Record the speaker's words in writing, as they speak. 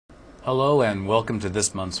Hello and welcome to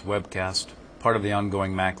this month's webcast, part of the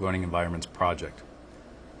ongoing Mac Learning Environments project.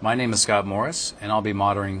 My name is Scott Morris and I'll be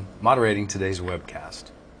moderating today's webcast.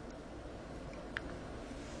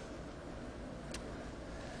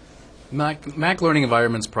 Mac Learning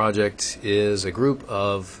Environments project is a group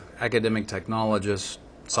of academic technologists,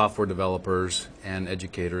 software developers, and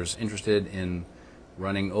educators interested in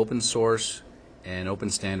running open source and open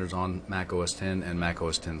standards on Mac OS X and Mac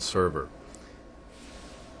OS X Server.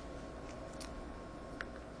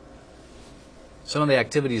 Some of the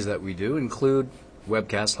activities that we do include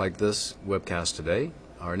webcasts like this webcast today.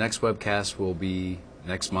 Our next webcast will be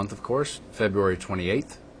next month, of course, February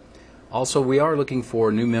 28th. Also, we are looking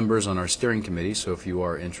for new members on our steering committee, so if you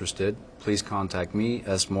are interested, please contact me,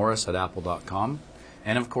 smorris@apple.com.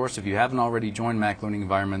 And of course, if you haven't already joined Mac Learning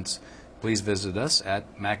Environments, please visit us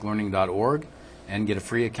at maclearning.org and get a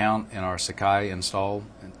free account in our Sakai install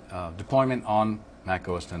deployment on Mac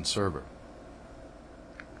OS X Server.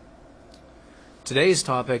 Today's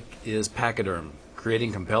topic is Pachyderm,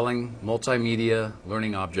 creating compelling multimedia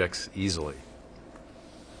learning objects easily.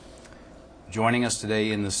 Joining us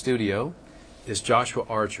today in the studio is Joshua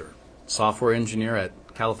Archer, software engineer at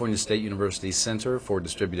California State University Center for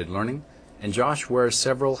Distributed Learning, and Josh wears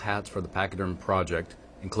several hats for the Pachyderm project,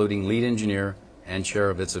 including lead engineer and chair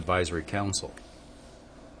of its advisory council.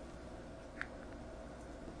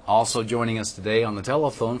 Also joining us today on the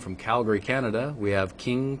telephone from Calgary, Canada, we have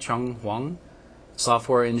King Chung Huang,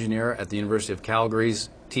 software engineer at the University of Calgary's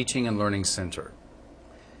Teaching and Learning Center,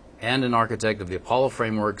 and an architect of the Apollo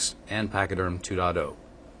Frameworks and Pachyderm 2.0.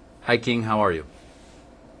 Hi, King. How are you?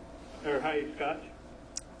 Hi, Scott.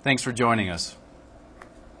 Thanks for joining us.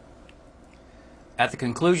 At the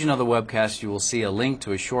conclusion of the webcast, you will see a link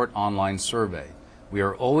to a short online survey. We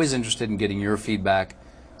are always interested in getting your feedback,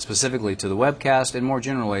 specifically to the webcast and more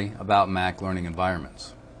generally about Mac learning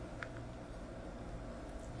environments.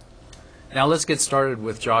 Now let's get started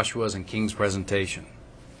with Joshua's and King's presentation.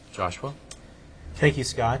 Joshua? Thank you,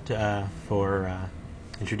 Scott, for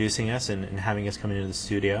introducing us and having us come into the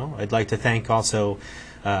studio. I'd like to thank also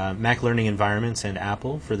Mac Learning Environments and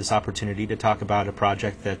Apple for this opportunity to talk about a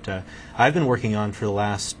project that I've been working on for the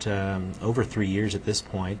last over 3 years at this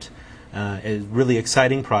point. A really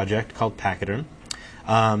exciting project called Pachyderm.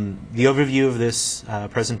 The overview of this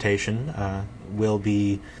presentation will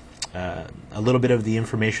be a little bit of the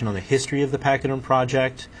information on the history of the Pachyderm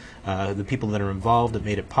project, the people that are involved that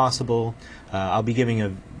made it possible. I'll be giving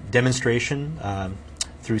a demonstration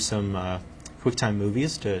through some QuickTime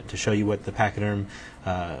movies to show you what the Pachyderm,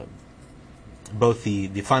 both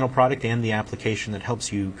the final product and the application that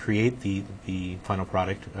helps you create the final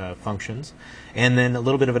product functions, and then a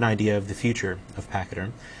little bit of an idea of the future of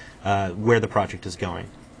Pachyderm, where the project is going.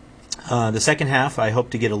 The second half, I hope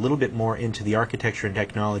to get a little bit more into the architecture and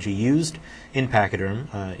technology used in Pachyderm,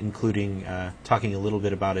 including talking a little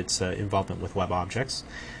bit about its involvement with web objects,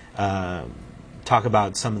 talk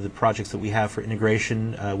about some of the projects that we have for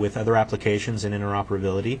integration with other applications and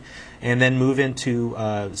interoperability, and then move into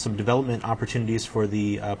some development opportunities for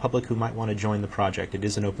the public who might want to join the project. It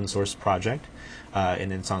is an open source project,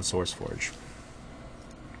 and it's on SourceForge.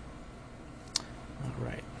 All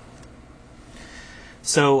right.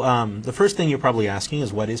 So the first thing you're probably asking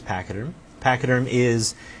is, what is Pachyderm? Pachyderm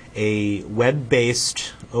is a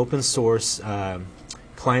web-based open source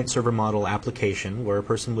client-server model application where a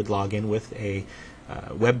person would log in with a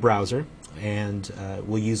web browser and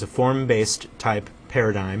will use a form-based type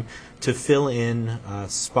paradigm to fill in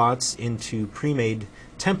spots into pre-made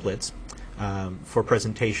templates for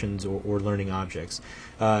presentations or learning objects.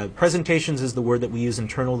 Presentations is the word that we use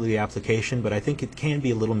internal to the application, but I think it can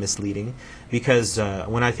be a little misleading because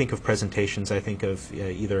when I think of presentations, I think of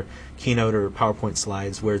either Keynote or PowerPoint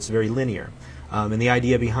slides where it's very linear. And the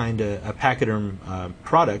idea behind a Pachyderm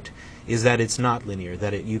product is that it's not linear,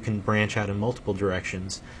 that you can branch out in multiple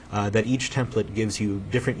directions, that each template gives you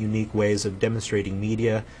different unique ways of demonstrating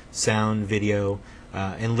media, sound, video,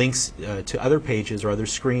 and links to other pages or other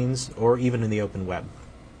screens or even in the open web.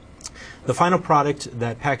 The final product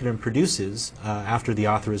that Pachyderm produces after the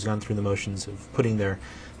author has gone through the motions of putting their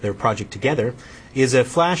project together is a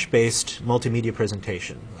Flash-based multimedia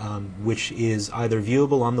presentation, which is either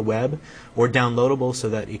viewable on the web or downloadable so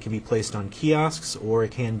that it can be placed on kiosks or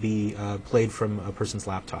it can be played from a person's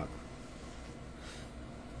laptop.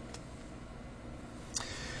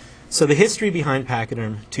 So the history behind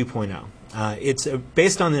Pachyderm 2.0. It's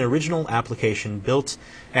based on the original application built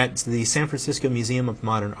at the San Francisco Museum of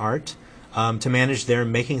Modern Art to manage their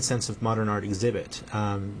Making Sense of Modern Art exhibit.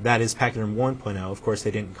 That is Pachyderm 1.0. Of course,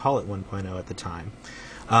 they didn't call it 1.0 at the time.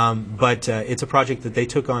 But it's a project that they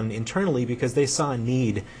took on internally because they saw a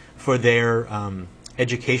need for their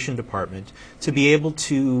education department to be able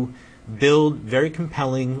to build very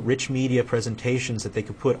compelling, rich media presentations that they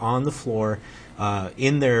could put on the floor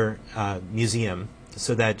in their museum,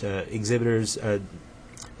 so that exhibitors,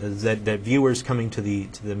 that viewers coming to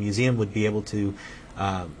the museum would be able to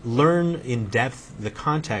learn in depth the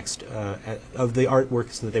context of the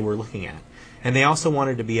artworks that they were looking at. And they also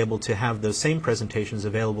wanted to be able to have those same presentations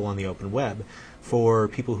available on the open web for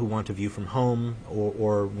people who want to view from home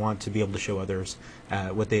or want to be able to show others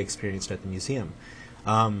what they experienced at the museum.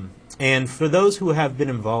 And for those who have been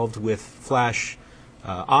involved with Flash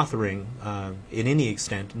authoring in any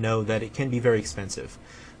extent, know that it can be very expensive,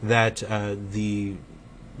 that the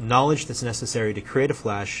knowledge that's necessary to create a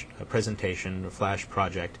Flash presentation, a Flash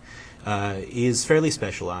project, is fairly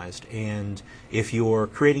specialized. And if you're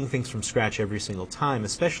creating things from scratch every single time,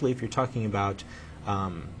 especially if you're talking about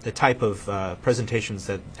the type of presentations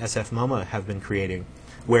that SF-MoMA have been creating,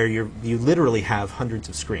 where you literally have hundreds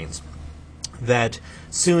of screens, that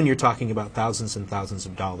soon you're talking about thousands and thousands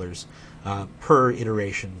of dollars per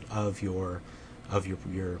iteration of your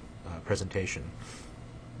presentation.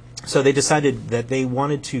 So they decided that they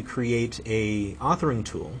wanted to create a authoring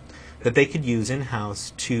tool that they could use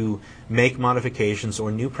in-house to make modifications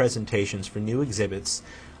or new presentations for new exhibits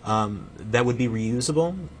that would be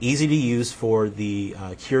reusable, easy to use for the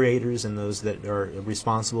curators and those that are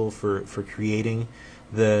responsible for creating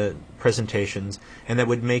the presentations, and that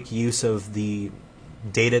would make use of the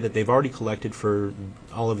data that they've already collected for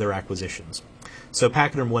all of their acquisitions. So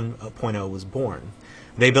Pachyderm 1.0 was born.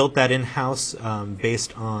 They built that in-house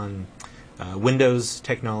based on Windows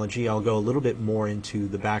technology. I'll go a little bit more into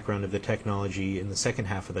the background of the technology in the second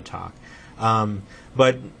half of the talk.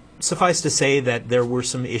 But suffice to say that there were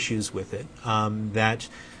some issues with it that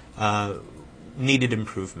needed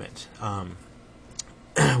improvement.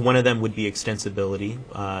 One of them would be extensibility.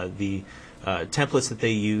 The templates that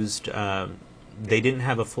they used, they didn't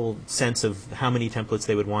have a full sense of how many templates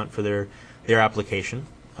they would want for their application.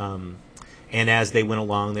 And as they went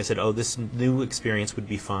along, they said, oh, this new experience would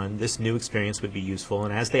be fun, this new experience would be useful.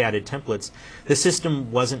 And as they added templates, the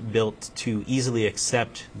system wasn't built to easily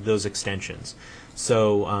accept those extensions.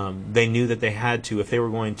 So they knew that they had to, if they were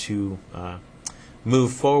going to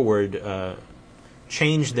move forward,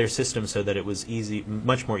 change their system so that it was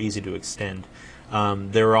much more easy to extend.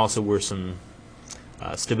 There also were some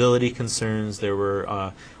stability concerns. There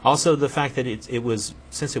were also the fact that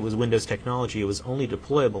since it was Windows technology, it was only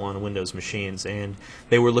deployable on Windows machines, and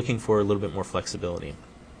they were looking for a little bit more flexibility.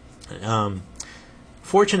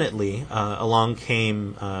 Fortunately, along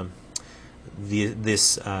came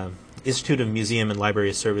this Institute of Museum and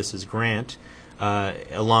Library Services grant,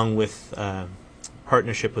 along with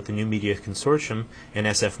partnership with the New Media Consortium and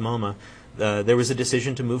SF-MoMA. There was a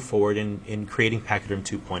decision to move forward in creating Pachyderm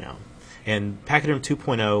 2.0. And Pachyderm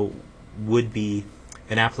 2.0 would be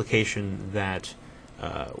an application that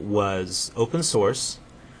was open source,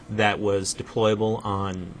 that was deployable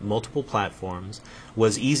on multiple platforms,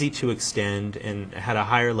 was easy to extend, and had a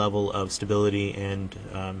higher level of stability and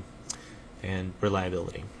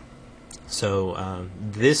reliability. So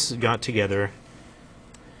this got together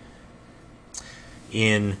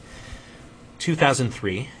in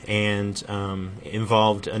 2003 and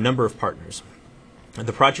involved a number of partners.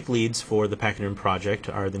 The project leads for the Pachyderm project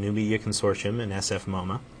are the New Media Consortium and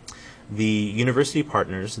SF-MoMA. The university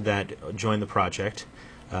partners that join the project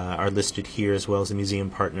are listed here, as well as the museum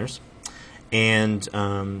partners. And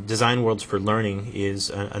Design Worlds for Learning is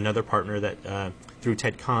another partner that, through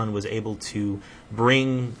Ted Kahn, was able to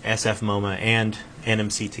bring SF-MoMA and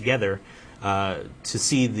NMC together to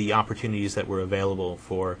see the opportunities that were available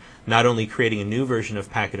for not only creating a new version of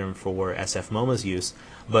Pachyderm for SF-MoMA's use,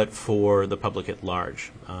 but for the public at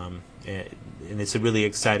large. And it's a really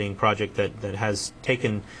exciting project that has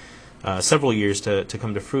taken several years to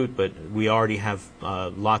come to fruit, but we already have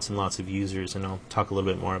lots and lots of users, and I'll talk a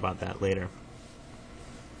little bit more about that later.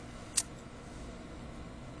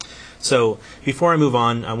 So before I move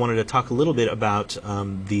on, I wanted to talk a little bit about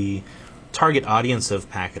the target audience of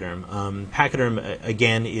Pachyderm. Pachyderm,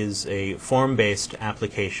 again, is a form-based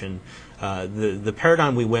application. The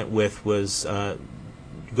paradigm we went with was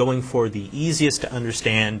going for the easiest to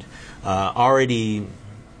understand, already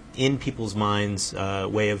in people's minds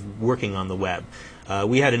way of working on the web.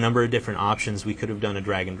 We had a number of different options. We could have done a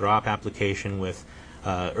drag-and-drop application with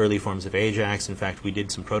early forms of Ajax. In fact, we did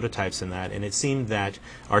some prototypes in that, and it seemed that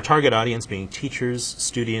our target audience, being teachers,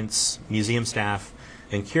 students, museum staff,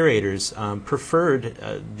 and curators,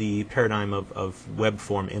 preferred the paradigm of web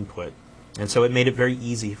form input. And so it made it very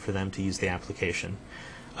easy for them to use the application.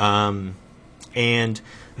 And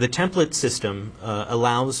the template system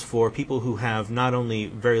allows for people who have not only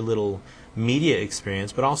very little media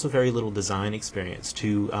experience, but also very little design experience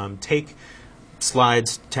to take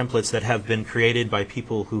slides, templates that have been created by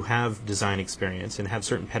people who have design experience and have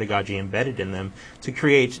certain pedagogy embedded in them to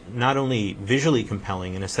create not only visually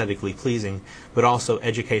compelling and aesthetically pleasing, but also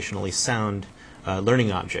educationally sound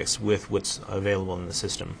learning objects with what's available in the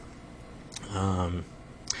system.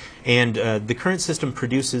 The current system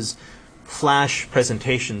produces Flash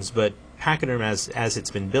presentations, but Pachyderm, as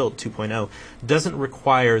it's been built, 2.0, doesn't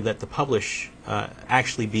require that the publish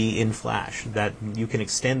actually be in Flash, that you can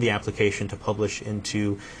extend the application to publish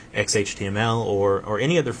into XHTML or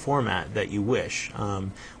any other format that you wish,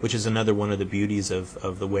 which is another one of the beauties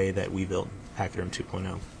of the way that we built Pachyderm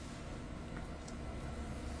 2.0.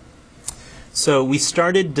 So we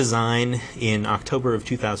started design in October of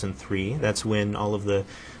 2003. That's when all of the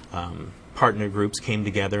partner groups came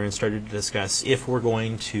together and started to discuss if we're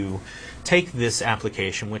going to take this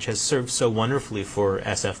application, which has served so wonderfully for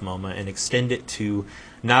SF MoMA, and extend it to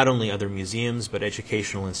not only other museums but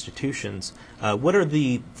educational institutions. What are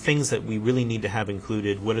the things that we really need to have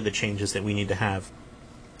included? What are the changes that we need to have?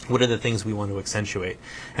 What are the things we want to accentuate?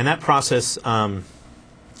 And that process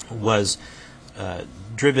was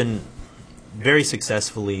driven very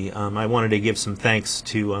successfully. I wanted to give some thanks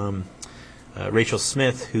to Rachel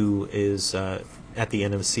Smith, who is at the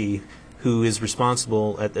NMC, who is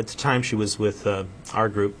responsible, at the time she was with our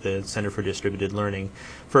group, the Center for Distributed Learning,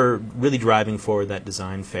 for really driving forward that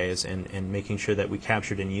design phase and making sure that we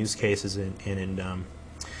captured in use cases and in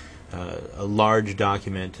a large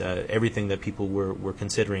document everything that people were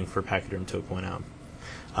considering for Pachyderm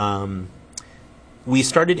 2.0. We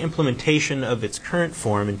started implementation of its current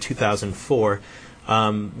form in 2004.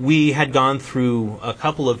 We had gone through a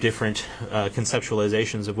couple of different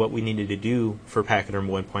conceptualizations of what we needed to do for Pachyderm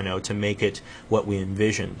 1.0 to make it what we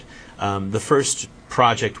envisioned. The first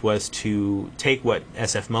project was to take what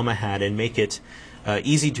SF MoMA had and make it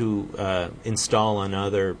easy to install on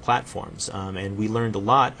other platforms. And we learned a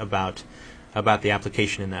lot about the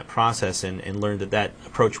application in that process and learned that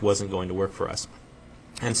approach wasn't going to work for us.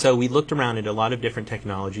 And so we looked around at a lot of different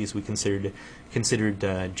technologies. We considered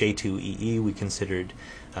J2EE, we considered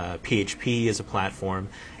PHP as a platform,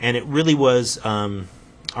 and it really was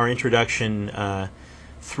our introduction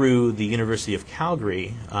through the University of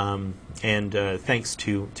Calgary, and thanks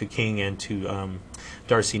to King and to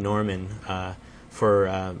Darcy Norman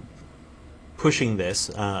for pushing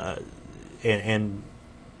this, and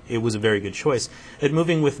it was a very good choice. And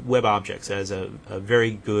moving with web objects as a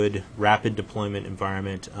very good rapid deployment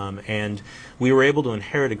environment, and we were able to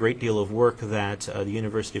inherit a great deal of work that the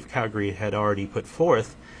University of Calgary had already put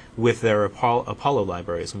forth with their Apollo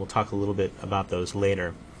libraries, and we'll talk a little bit about those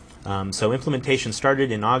later. So implementation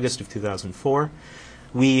started in August of 2004.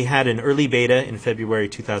 We had an early beta in February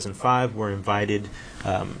 2005. We're invited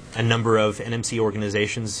a number of NMC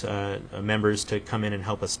organizations, members, to come in and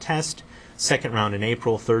help us test. Second round in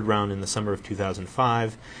April, third round in the summer of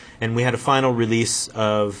 2005. And we had a final release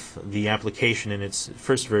of the application in its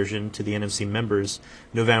first version to the NMC members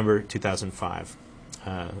November 2005.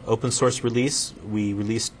 Open source release, we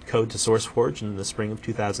released code to SourceForge in the spring of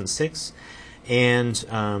 2006.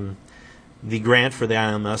 And the grant for the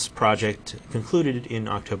ILMS project concluded in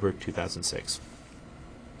October 2006.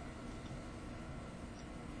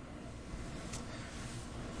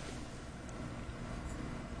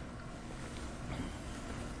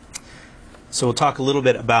 So we'll talk a little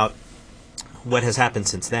bit about what has happened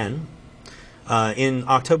since then. In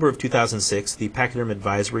October of 2006, the Pachyderm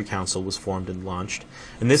Advisory Council was formed and launched,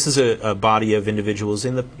 and this is a body of individuals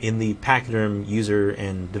in the Pachyderm user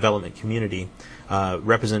and development community,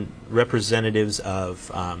 representatives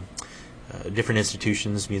of different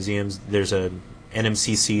institutions, museums. There's a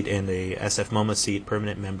NMC seat and a SF MoMA seat,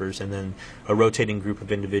 permanent members, and then a rotating group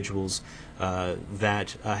of individuals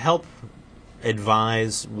that help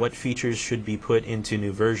advise what features should be put into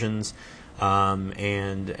new versions,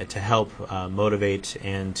 and to help motivate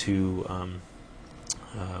and to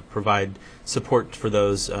provide support for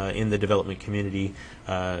those in the development community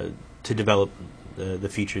to develop the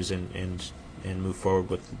features and move forward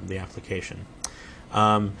with the application.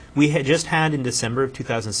 We had just had in December of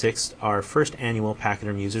 2006 our first annual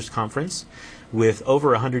Pachyderm Users Conference with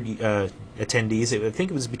over 100 attendees. I think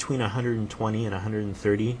it was between 120 and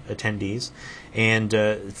 130 attendees. And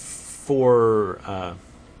for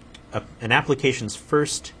an application's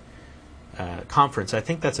first conference, I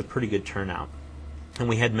think that's a pretty good turnout. And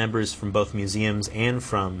we had members from both museums and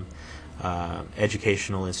from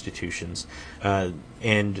educational institutions.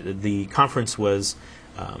 And the conference was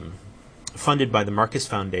funded by the Marcus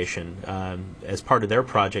Foundation as part of their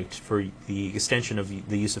project for the extension of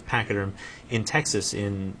the use of Pachyderm in Texas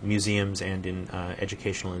in museums and in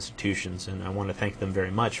educational institutions. And I want to thank them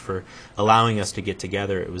very much for allowing us to get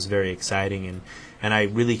together. It was very exciting, and I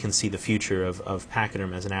really can see the future of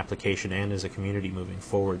Pachyderm as an application and as a community moving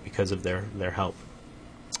forward because of their help.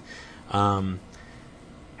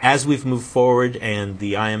 As we've moved forward and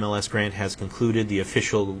the IMLS grant has concluded, the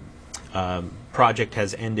official project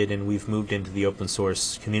has ended, and we've moved into the open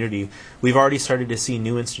source community, we've already started to see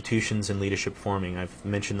new institutions and leadership forming. I've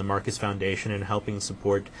mentioned the Marcus Foundation and helping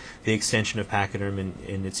support the extension of Pachyderm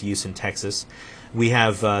in its use in Texas. We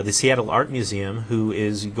have the Seattle Art Museum, who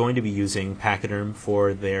is going to be using Pachyderm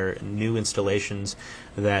for their new installations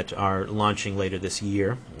that are launching later this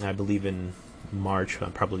year, I believe in March.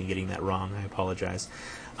 I'm probably getting that wrong. I apologize.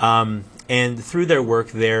 And through their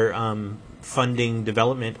work, they're funding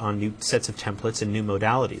development on new sets of templates and new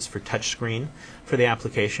modalities for touchscreen for the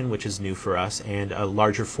application, which is new for us, and a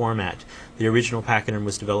larger format. The original Pachyderm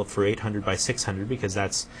was developed for 800 by 600 because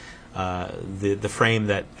that's the frame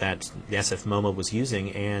that the SF MoMA was using,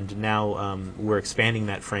 and now we're expanding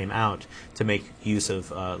that frame out to make use of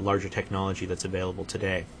larger technology that's available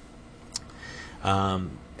today.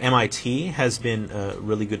 MIT has been a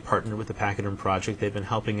really good partner with the Pachyderm project. They've been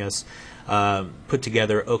helping us put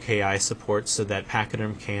together OKI support so that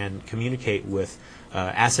Pachyderm can communicate with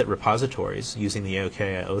asset repositories using the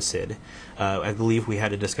OKI OSID. I believe we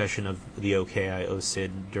had a discussion of the OKI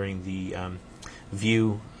OSID during the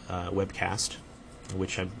View webcast,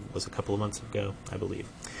 which was a couple of months ago, I believe.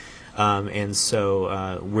 And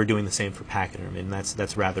so we're doing the same for Pachyderm, and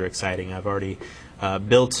that's rather exciting. I've already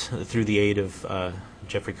built, through the aid of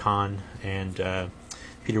Jeffrey Kahn and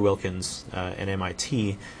Peter Wilkins at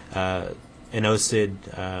MIT, an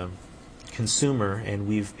OSID consumer, and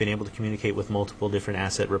we've been able to communicate with multiple different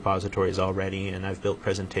asset repositories already, and I've built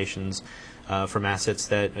presentations from assets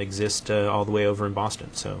that exist all the way over in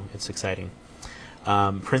Boston, so it's exciting.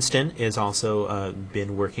 Princeton is also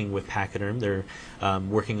been working with Pachyderm. They're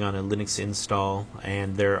working on a Linux install,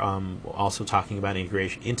 and they're also talking about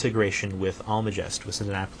integration with Almagest, which is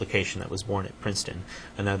an application that was born at Princeton,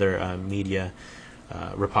 another media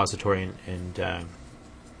repository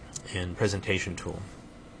and presentation tool.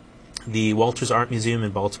 The Walters Art Museum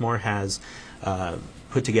in Baltimore has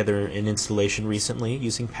put together an installation recently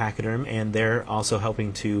using Pachyderm, and they're also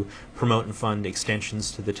helping to promote and fund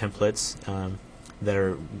extensions to the templates that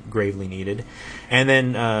are gravely needed. And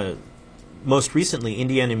then most recently,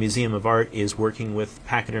 Indiana Museum of Art is working with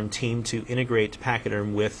Pachyderm team to integrate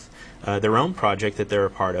Pachyderm with their own project that they're a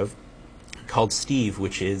part of called Steve,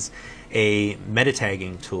 which is a meta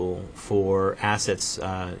tagging tool for assets,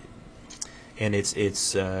 and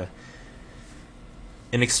it's an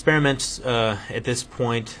experiment at this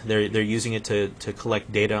point. They're using it to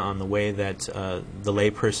collect data on the way that the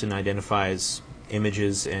layperson identifies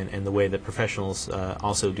images and the way that professionals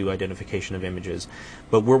also do identification of images.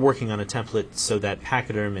 But we're working on a template so that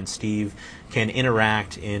Pachyderm and Steve can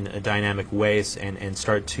interact in a dynamic way and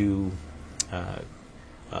start to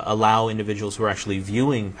allow individuals who are actually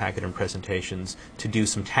viewing Pachyderm presentations to do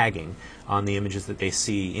some tagging on the images that they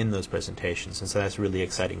see in those presentations. And so that's really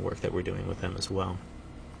exciting work that we're doing with them as well.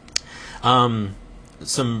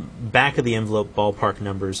 Some back-of-the-envelope ballpark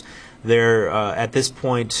numbers. There, at this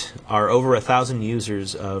point, are over 1,000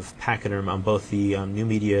 users of Pachyderm on both the New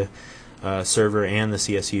Media server and the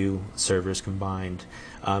CSU servers combined.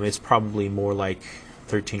 It's probably more like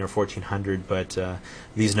 1,300 or 1,400, but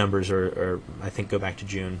these numbers are, I think, go back to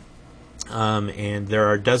June. And there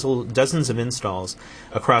are dozens of installs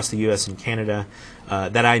across the U.S. and Canada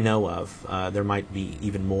that I know of. There might be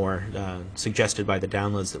even more suggested by the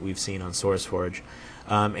downloads that we've seen on SourceForge.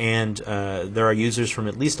 And there are users from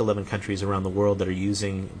at least 11 countries around the world that are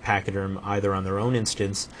using Pachyderm either on their own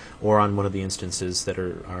instance or on one of the instances that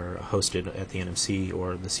are hosted at the NMC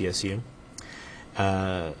or the CSU.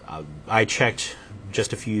 I checked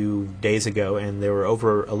just a few days ago, and there were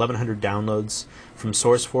over 1,100 downloads from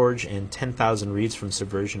SourceForge and 10,000 reads from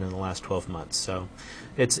Subversion in the last 12 months. So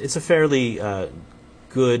it's a fairly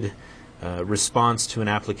good response to an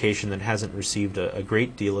application that hasn't received a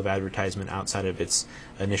great deal of advertisement outside of its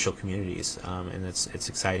initial communities, and it's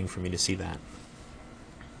exciting for me to see that.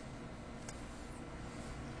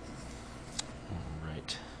 All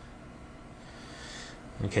right.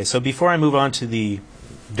 Okay, so before I move on to the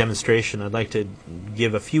demonstration, I'd like to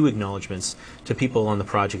give a few acknowledgments to people on the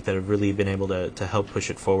project that have really been able to help push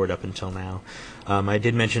it forward up until now. I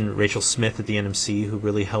did mention Rachel Smith at the NMC, who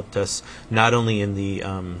really helped us not only in the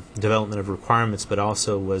development of requirements, but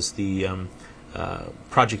also was the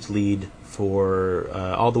project lead for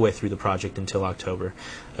all the way through the project until October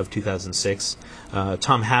of 2006.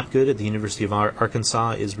 Tom Hapgood at the University of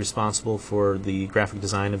Arkansas is responsible for the graphic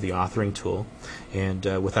design of the authoring tool, and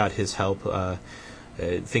without his help,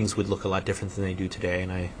 things would look a lot different than they do today,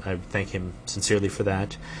 and I thank him sincerely for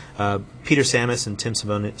that. Peter Samus and Tim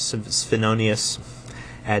Svenonius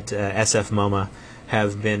at SF MoMA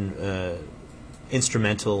have been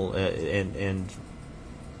instrumental, and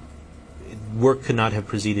work could not have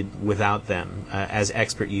proceeded without them as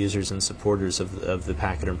expert users and supporters of the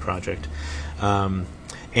Pachyderm project. And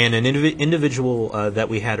an individual that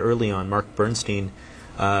we had early on, Mark Bernstein,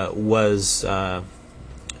 was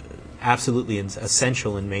absolutely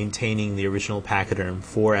essential in maintaining the original Pachyderm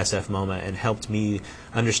for SF MoMA and helped me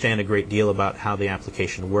understand a great deal about how the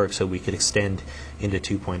application works so we could extend into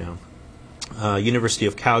 2.0. University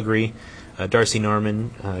of Calgary, Darcy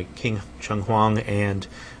Norman, King Chung Huang, and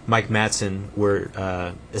Mike Matson were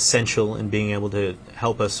essential in being able to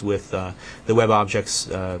help us with the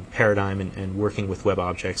WebObjects paradigm and working with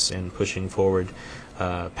WebObjects and pushing forward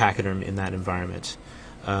Pachyderm in that environment.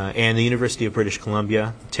 And the University of British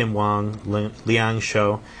Columbia, Tim Wang, Liang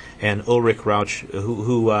Shou, and Ulrich Rauch,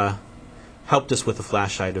 who helped us with the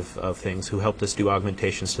Flash side of things, who helped us do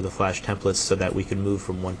augmentations to the Flash templates so that we could move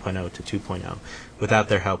from 1.0 to 2.0. Without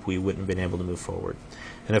their help, we wouldn't have been able to move forward.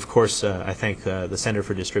 And of course, I thank the Center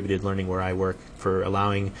for Distributed Learning, where I work, for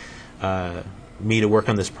allowing me to work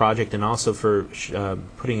on this project, and also for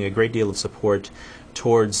putting a great deal of support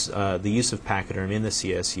towards the use of Pachyderm in the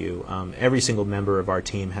CSU. Every single member of our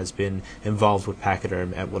team has been involved with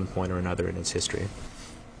Pachyderm at one point or another in its history.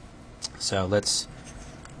 So let's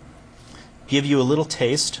give you a little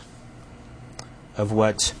taste of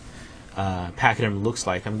what Pachyderm looks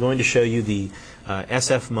like. I'm going to show you the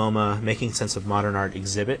SF MoMA Making Sense of Modern Art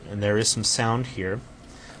exhibit, and there is some sound here,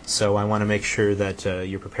 so I want to make sure that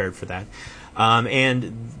you're prepared for that.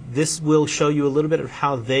 And this will show you a little bit of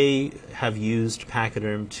how they have used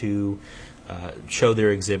Pachyderm to show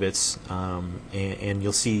their exhibits, and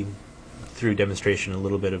you'll see through demonstration a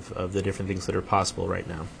little bit of the different things that are possible right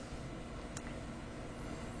now.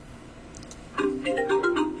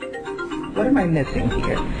 What am I missing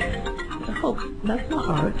here? Oh, that's not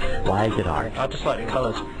art. Why is it art? I just like the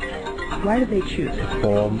colors. Why do they choose it?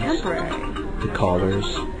 Forms, Temporary. the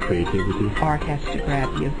colors, creativity. Art has to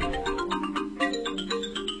grab you.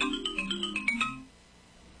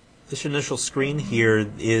 This initial screen here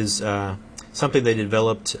is something they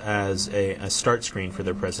developed as a start screen for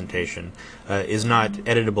their presentation. Is not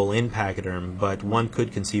editable in Pachyderm, but one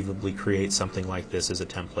could conceivably create something like this as a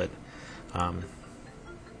template.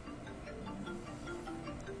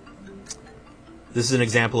 This is an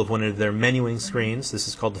example of one of their menuing screens. This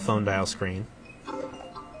is called the phone dial screen.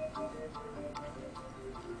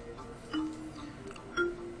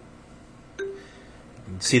 You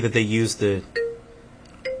can see that they use the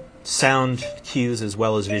sound cues as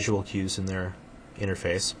well as visual cues in their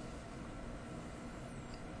interface.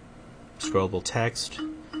 Scrollable text.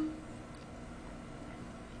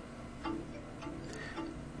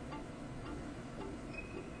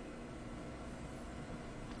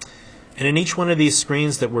 And in each one of these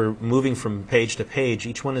screens that we're moving from page to page,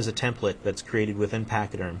 each one is a template that's created within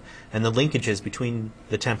Pachyderm. And the linkages between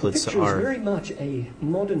the templates The picture are is very much a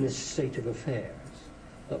modernist state of affairs,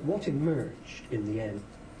 but what emerged in the end?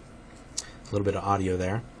 a little bit of audio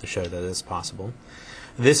there to show that it's possible.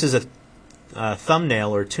 This is a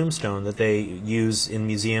thumbnail or tombstone that they use in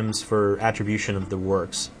museums for attribution of the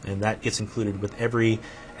works, and that gets included with every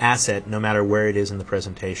asset no matter where it is in the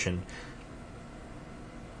presentation.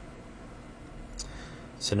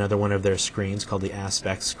 It's another one of their screens called the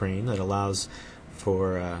aspect screen that allows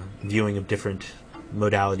for viewing of different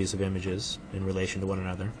modalities of images in relation to one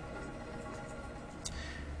another.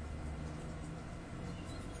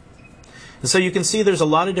 And so you can see there's a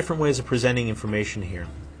lot of different ways of presenting information here.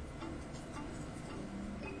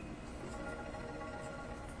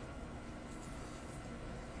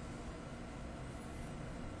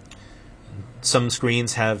 Some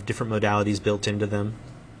screens have different modalities built into them,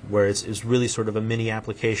 where it's really sort of a mini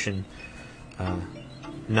application,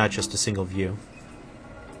 not just a single view.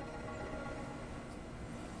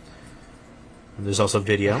 And there's also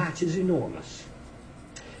video. The hat is enormous.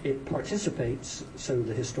 It participates, so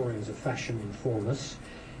the historians of fashion inform us,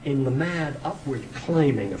 in the mad upward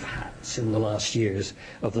climbing of hats in the last years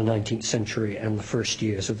of the 19th century and the first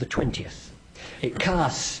years of the 20th. It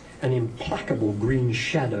casts an implacable green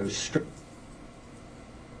shadow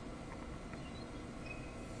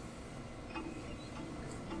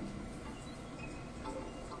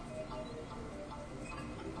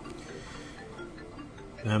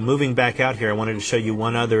Moving back out here, I wanted to show you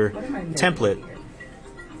one other What am I missing template, here?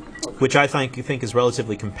 which I think is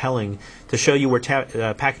relatively compelling to show you where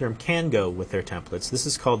Pachyderm can go with their templates. This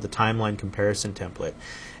is called the timeline comparison template.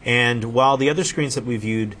 And while the other screens that we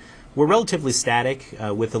viewed were relatively static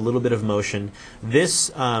with a little bit of motion,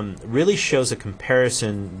 this really shows a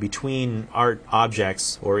comparison between art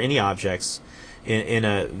objects or any objects in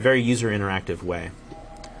a very user interactive way.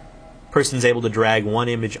 Person's able to drag one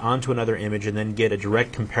image onto another image and then get a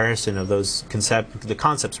direct comparison of those the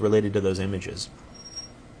concepts related to those images.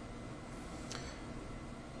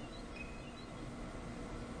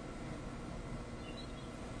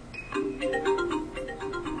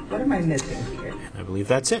 What am I missing here? I believe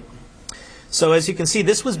that's it. So as you can see,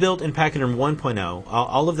 this was built in Pachyderm 1.0.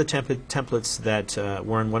 All of the templates that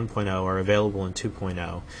were in 1.0 are available in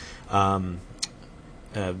 2.0.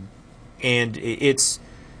 And it's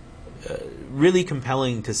really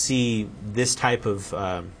compelling to see this type of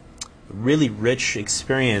really rich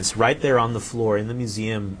experience right there on the floor in the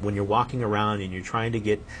museum when you're walking around and you're trying to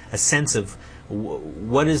get a sense of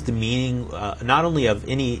what is the meaning not only of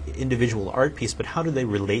any individual art piece, but how do they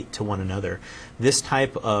relate to one another. This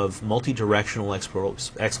type of multi-directional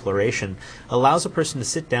exploration allows a person to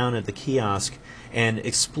sit down at the kiosk and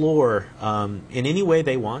explore in any way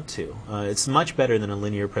they want to. It's much better than a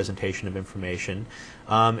linear presentation of information.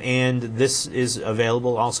 And this is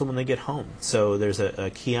available also when they get home. So there's a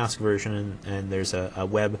kiosk version and there's a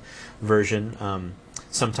web version.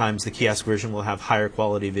 Sometimes the kiosk version will have higher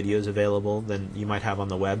quality videos available than you might have on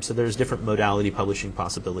the web. So there's different modality publishing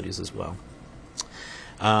possibilities as well.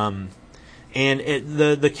 And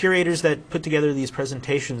the curators that put together these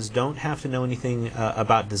presentations don't have to know anything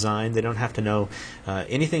about design. They don't have to know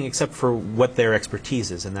anything except for what their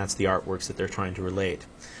expertise is, and that's the artworks that they're trying to relate.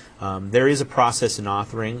 There is a process in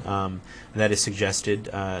authoring that is suggested.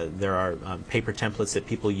 There are paper templates that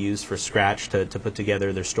people use for Scratch to put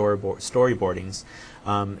together their storyboardings.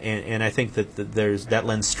 And I think that that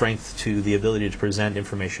lends strength to the ability to present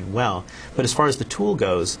information well. But as far as the tool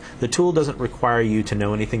goes, the tool doesn't require you to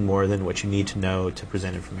know anything more than what you need to know to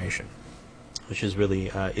present information, which is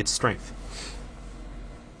really its strength.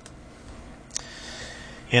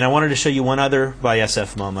 And I wanted to show you one other by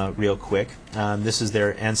SF MoMA real quick. This is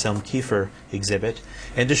their Anselm Kiefer exhibit.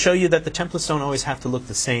 And to show you that the templates don't always have to look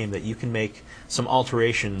the same, that you can make some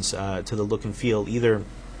alterations to the look and feel either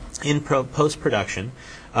in post-production.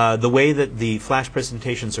 The way that the Flash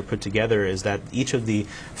presentations are put together is that each of the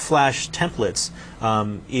Flash templates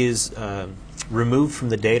is removed from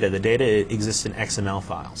the data. The data exists in XML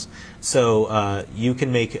files. So you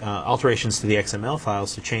can make alterations to the XML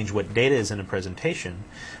files to change what data is in a presentation.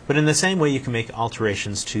 But in the same way, you can make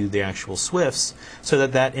alterations to the actual SWIFTs so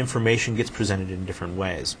that that information gets presented in different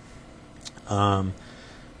ways. And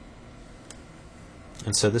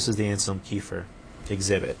so this is the Anselm Kiefer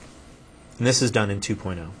exhibit. And this is done in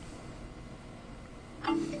 2.0.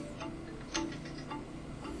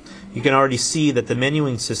 You can already see that the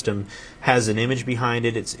menuing system has an image behind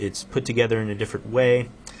it. It's put together in a different way.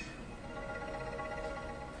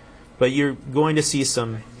 But you're going to see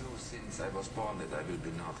some... I knew since I was born that I will be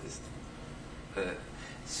an artist.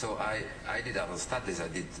 So I did other studies. I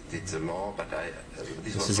did the law, but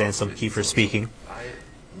This is Anselm Kiefer speaking. I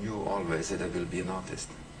knew always that I will be an artist.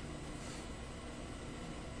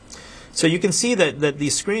 So you can see that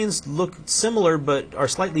these screens look similar but are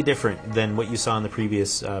slightly different than what you saw in the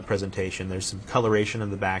previous presentation. There's some coloration in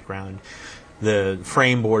the background. The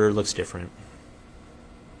frame border looks different.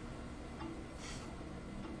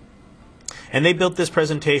 And they built this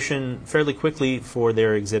presentation fairly quickly for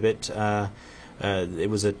their exhibit. It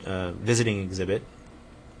was a visiting exhibit.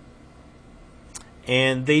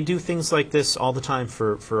 And they do things like this all the time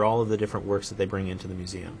for all of the different works that they bring into the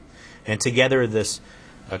museum. And together this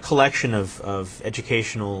a collection of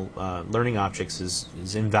educational learning objects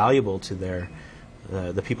is invaluable to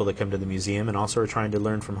the people that come to the museum and also are trying to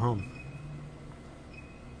learn from home.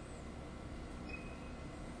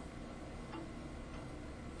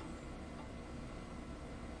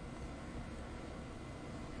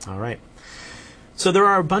 All right. So there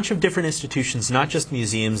are a bunch of different institutions, not just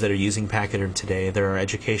museums, that are using Pachyderm today. There are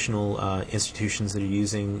educational institutions that are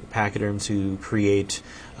using Pachyderm to create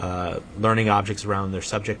learning objects around their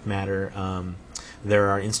subject matter. There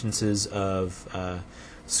are instances of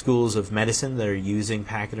schools of medicine that are using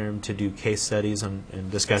Pachyderm to do case studies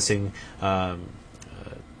and discussing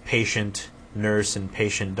patient nurse and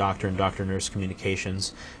patient doctor and doctor nurse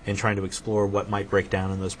communications and trying to explore what might break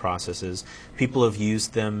down in those processes. People have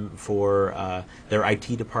used them for their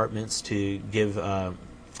IT departments to give a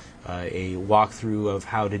walkthrough of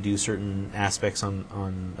how to do certain aspects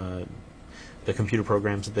on the computer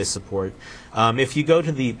programs that they support. If you go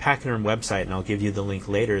to the Pachyderm website, and I'll give you the link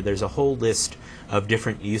later, there's a whole list of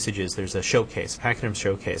different usages. There's a showcase, Pachyderm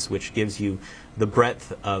showcase, which gives you the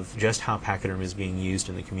breadth of just how Pachyderm is being used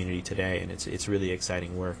in the community today, and it's really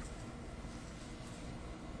exciting work.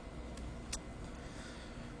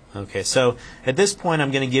 Okay, so at this point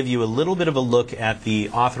I'm going to give you a little bit of a look at the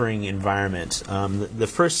authoring environment. The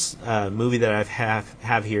first movie that I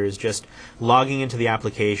have here is just logging into the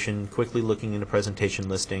application, quickly looking into presentation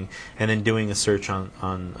listing, and then doing a search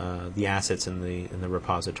on the assets in the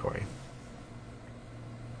repository.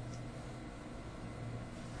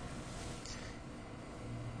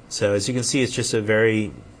 So as you can see, it's just a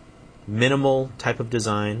very minimal type of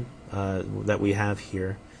design that we have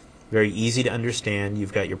here. Very easy to understand.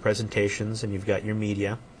 You've got your presentations and you've got your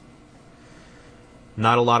media.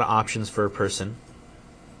 Not a lot of options for a person.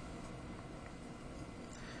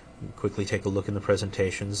 Quickly take a look in the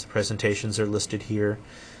presentations. The presentations are listed here.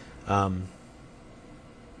 We'll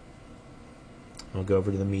go over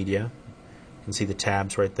to the media. You can see the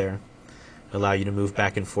tabs right there. Allow you to move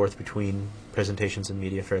back and forth between presentations and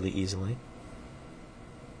media fairly easily.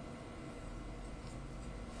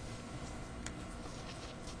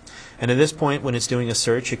 And at this point, when it's doing a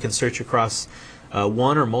search, it can search across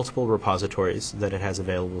one or multiple repositories that it has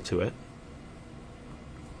available to it.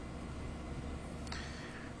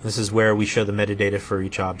 This is where we show the metadata for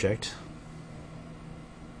each object.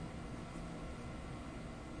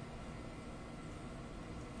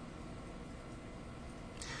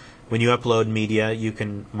 When you upload media, you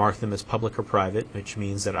can mark them as public or private, which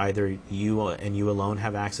means that either you and you alone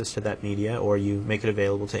have access to that media, or you make it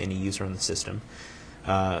available to any user on the system.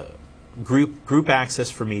 Group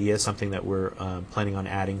access for media is something that we're planning on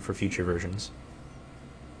adding for future versions.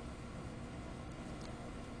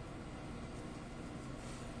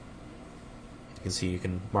 You can see you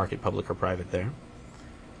can mark it public or private there.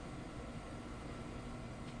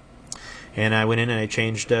 And I went in and I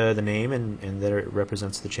changed the name, and there it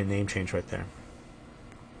represents the name change right there.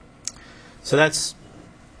 So that's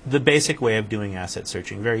the basic way of doing asset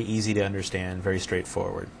searching. Very easy to understand, very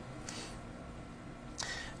straightforward.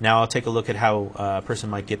 Now I'll take a look at how a person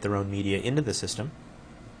might get their own media into the system.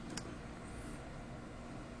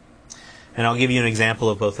 And I'll give you an example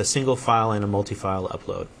of both a single file and a multi-file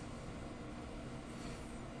upload.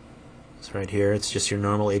 So right here, it's just your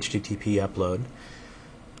normal HTTP upload.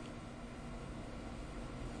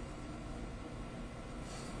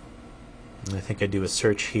 And I think I do a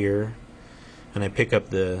search here, and I pick up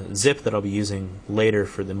the zip that I'll be using later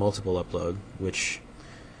for the multiple upload, which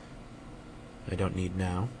I don't need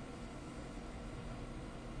now.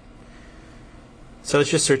 So it's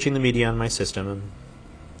just searching the media on my system. And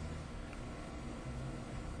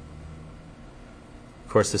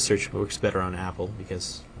of course, this search works better on Apple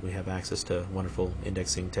because we have access to wonderful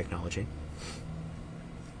indexing technology.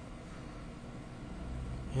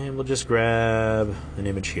 And we'll just grab an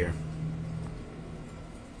image here.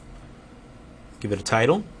 Give it a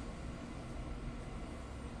title.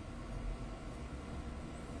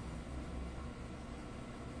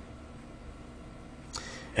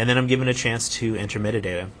 And then I'm given a chance to enter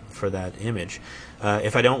metadata for that image.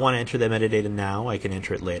 If I don't want to enter the metadata now, I can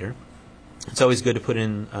enter it later. It's always good to put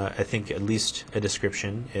in, I think, at least a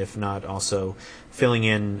description, if not also filling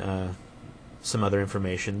in some other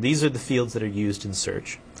information. These are the fields that are used in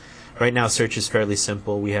search. Right now, search is fairly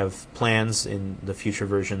simple. We have plans in the future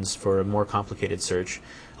versions for a more complicated search,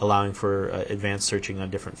 allowing for advanced searching on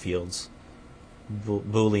different fields,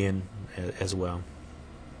 Boolean as well.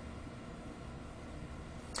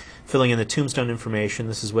 Filling in the tombstone information,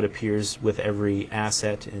 this is what appears with every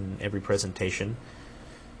asset in every presentation,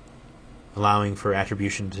 allowing for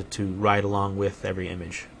attribution to ride along with every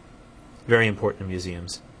image. Very important in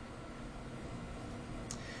museums.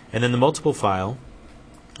 And then the multiple file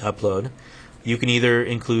upload, you can either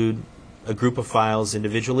include a group of files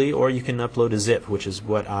individually, or you can upload a zip, which is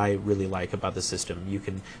what I really like about the system. You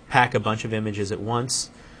can pack a bunch of images at once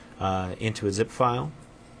into a zip file.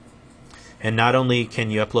 And not only can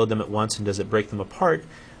you upload them at once and does it break them apart,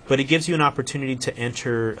 but it gives you an opportunity to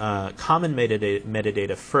enter common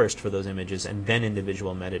metadata first for those images and then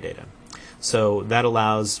individual metadata. So that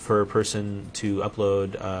allows for a person to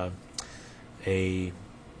upload a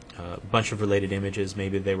bunch of related images.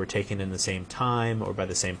 Maybe they were taken in the same time or by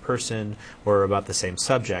the same person or about the same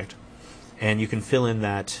subject. And you can fill in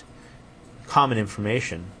that common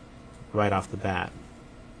information right off the bat.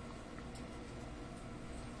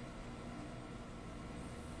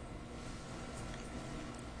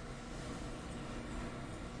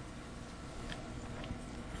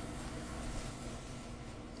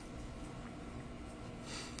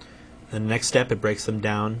 Then the next step, it breaks them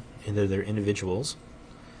down into their individuals.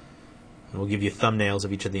 And we'll give you thumbnails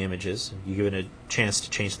of each of the images. You give it a chance to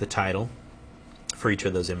change the title for each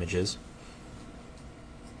of those images.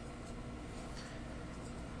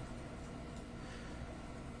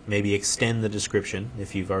 Maybe extend the description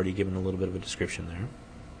if you've already given a little bit of a description there.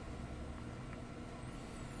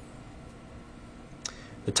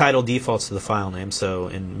 The title defaults to the file name, so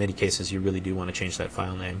in many cases you really do want to change that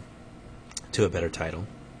file name to a better title.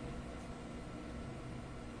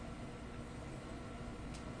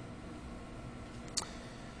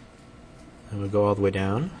 And we'll go all the way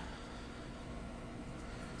down.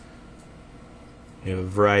 We have a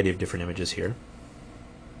variety of different images here.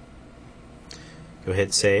 Go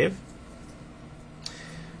ahead, save.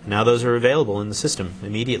 Now those are available in the system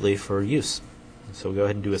immediately for use. So we'll go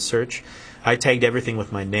ahead and do a search. I tagged everything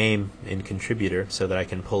with my name in Contributor so that I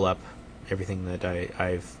can pull up everything that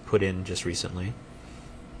I've put in just recently.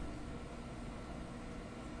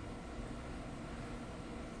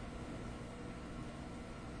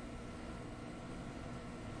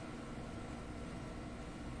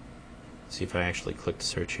 See if I actually clicked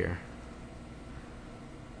search here.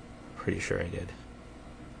 Pretty sure I did.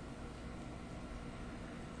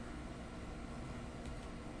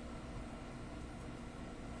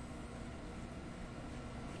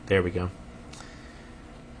 There we go.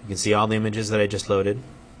 You can see all the images that I just loaded.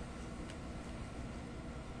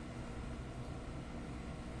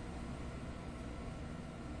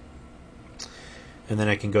 And then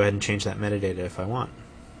I can go ahead and change that metadata if I want.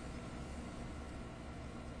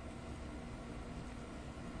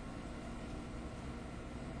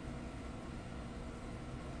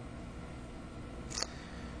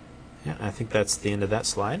 Yeah, I think that's the end of that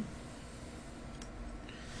slide.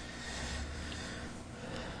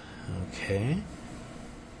 Okay.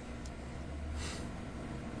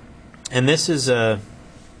 And this is a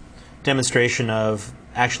demonstration of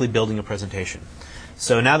actually building a presentation.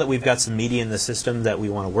 So now that we've got some media in the system that we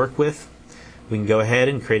want to work with, we can go ahead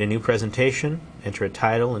and create a new presentation, enter a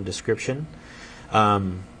title and description.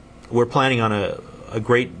 We're planning on a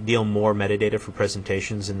great deal more metadata for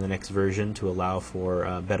presentations in the next version to allow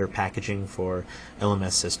for better packaging for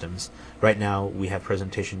LMS systems. Right now we have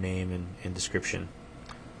presentation name and description.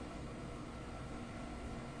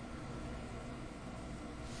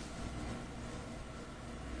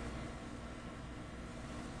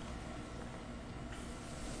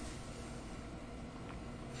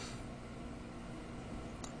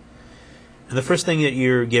 And the first thing that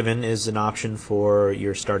you're given is an option for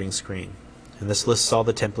your starting screen. And this lists all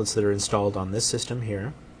the templates that are installed on this system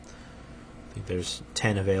here. I think there's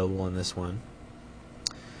 10 available in this one.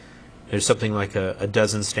 There's something like a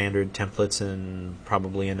dozen standard templates and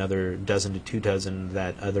probably another dozen to 2 dozen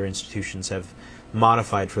that other institutions have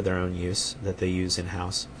modified for their own use that they use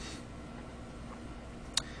in-house.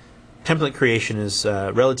 Template creation is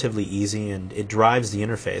relatively easy and it drives the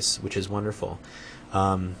interface, which is wonderful.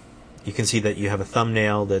 You can see that you have a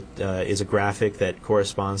thumbnail that is a graphic that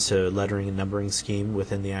corresponds to lettering and numbering scheme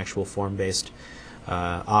within the actual form-based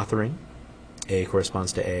authoring. A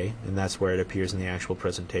corresponds to A, and that's where it appears in the actual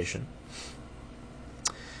presentation.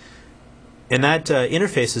 And that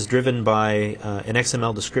interface is driven by an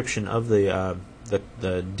XML description of the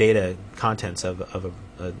data contents of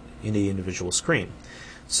any individual screen.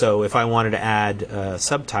 So if I wanted to add a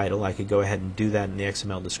subtitle, I could go ahead and do that in the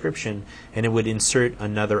XML description, and it would insert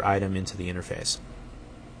another item into the interface.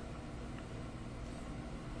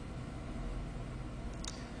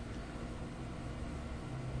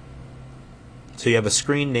 So you have a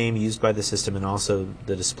screen name used by the system and also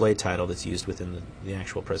the display title that's used within the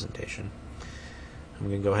actual presentation. I'm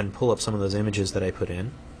going to go ahead and pull up some of those images that I put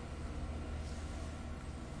in.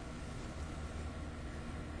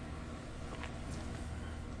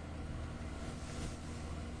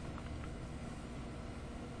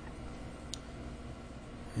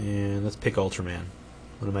 And let's pick Ultraman,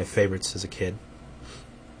 one of my favorites as a kid.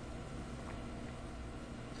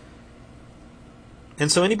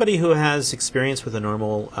 And so anybody who has experience with a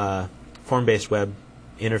normal form-based web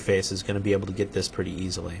interface is going to be able to get this pretty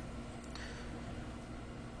easily.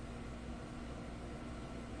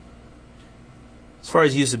 As far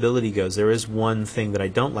as usability goes, there is one thing that I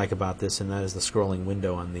don't like about this, and that is the scrolling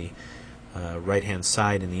window on the right-hand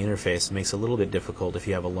side in the interface. It makes it a little bit difficult if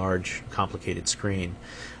you have a large, complicated screen.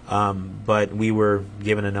 But we were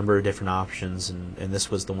given a number of different options, and this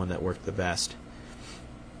was the one that worked the best.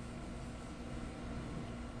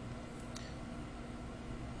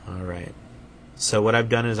 Alright, so what I've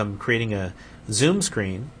done is I'm creating a zoom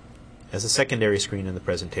screen as a secondary screen in the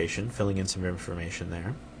presentation, filling in some information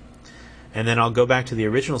there. And then I'll go back to the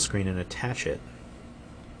original screen and attach it.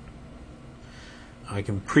 I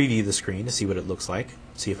can preview the screen to see what it looks like,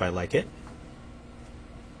 see if I like it.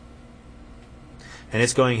 And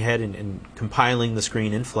it's going ahead and compiling the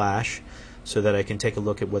screen in Flash so that I can take a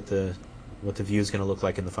look at what the view is going to look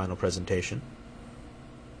like in the final presentation.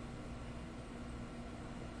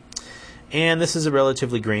 And this is a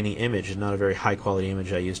relatively grainy image, and not a very high quality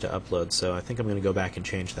image I used to upload, so I think I'm going to go back and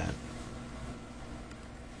change that.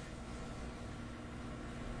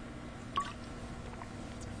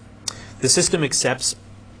 The system accepts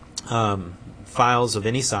files of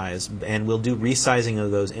any size and will do resizing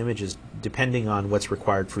of those images depending on what's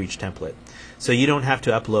required for each template. So you don't have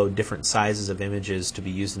to upload different sizes of images to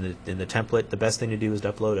be used in the template. The best thing to do is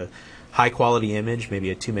to upload a high quality image,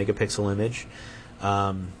 maybe a 2 megapixel image.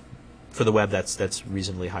 For the web, that's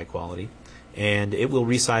reasonably high quality. And it will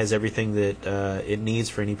resize everything that it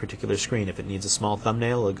needs for any particular screen. If it needs a small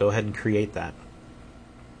thumbnail, it'll go ahead and create that.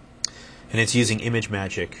 And it's using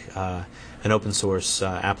ImageMagick, an open source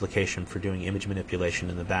application for doing image manipulation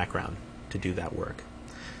in the background to do that work.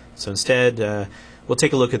 So instead, we'll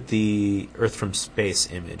take a look at the Earth from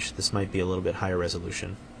Space image. This might be a little bit higher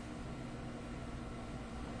resolution.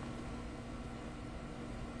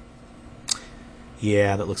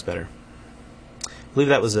 Yeah, that looks better. I believe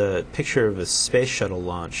that was a picture of a space shuttle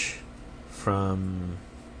launch from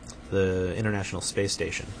the International Space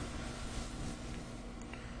Station.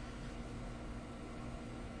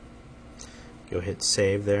 Go hit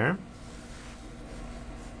save there.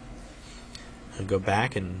 And go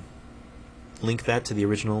back and link that to the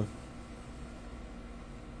original.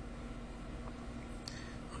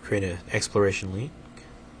 I'll create an exploration link.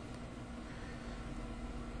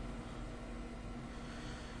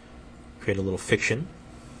 Create a little fiction.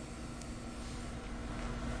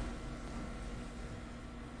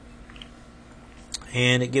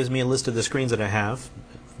 And it gives me a list of the screens that I have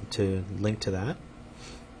to link to that.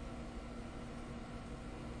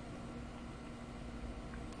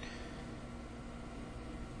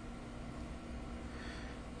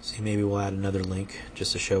 See, maybe we'll add another link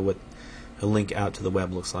just to show what a link out to the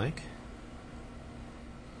web looks like.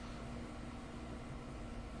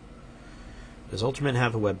 Does Ultraman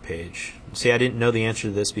have a web page? See, I didn't know the answer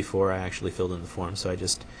to this before I actually filled in the form, so I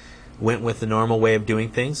just went with the normal way of doing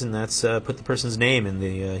things, and that's put the person's name in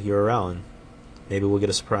the URL, and maybe we'll get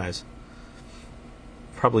a surprise.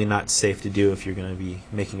 Probably not safe to do if you're going to be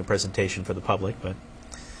making a presentation for the public, but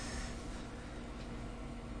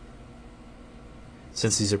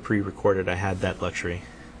since these are pre-recorded, I had that luxury.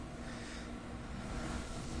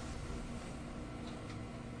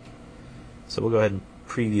 So we'll go ahead and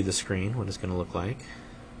preview the screen, what it's going to look like.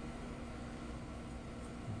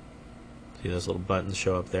 See those little buttons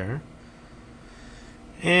show up there.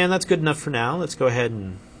 And that's good enough for now. Let's go ahead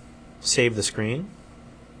and save the screen.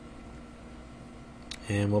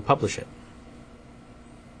 And we'll publish it.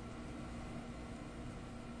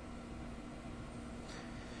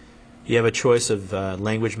 You have a choice of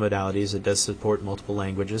language modalities. It does support multiple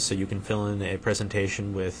languages, so you can fill in a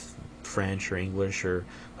presentation with French or English or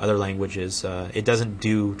other languages. It doesn't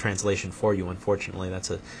do translation for you, unfortunately.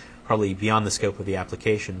 That's probably beyond the scope of the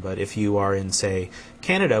application. But if you are in, say,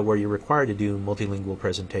 Canada, where you're required to do multilingual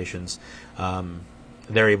presentations,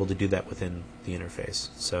 they're able to do that within the interface.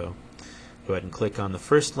 So go ahead and click on the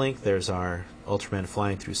first link. There's our Ultraman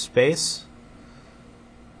flying through space,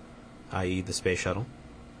 i.e. the space shuttle.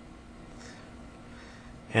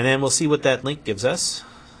 And then we'll see what that link gives us.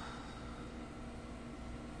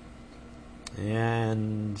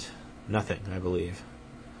 And nothing, I believe.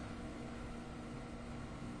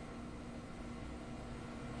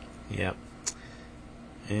 Yep.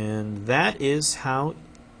 And that is how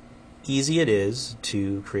easy it is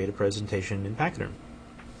to create a presentation in Pachyderm.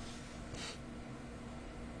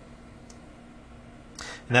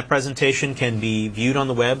 And that presentation can be viewed on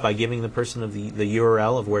the web by giving the person of the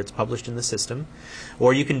URL of where it's published in the system,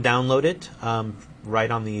 or you can download it right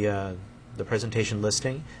on the presentation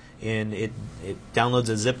listing. And it downloads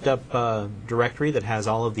a zipped up directory that has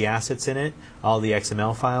all of the assets in it, all the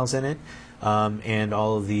XML files in it, and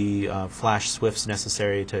all of the Flash Swifts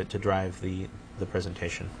necessary to drive the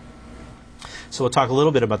presentation. So we'll talk a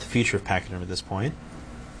little bit about the future of Pachyderm at this point.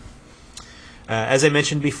 As I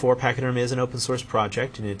mentioned before, Pachyderm is an open source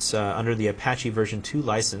project, and it's under the Apache version 2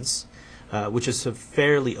 license, which is a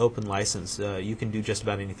fairly open license. You can do just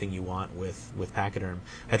about anything you want with Pachyderm.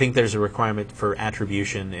 I think there's a requirement for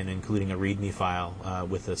attribution and including a README file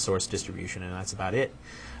with a source distribution, and that's about it.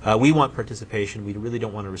 We want participation. We really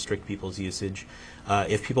don't want to restrict people's usage.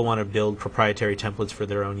 If people want to build proprietary templates for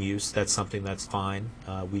their own use, that's something that's fine.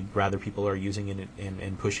 We'd rather people are using it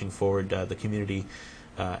and pushing forward the community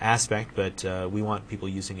aspect, but we want people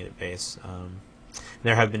using it at base.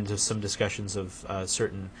 There have been some discussions of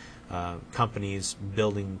certain companies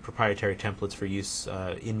building proprietary templates for use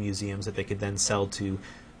in museums that they could then sell to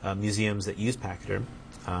museums that use Pachyderm,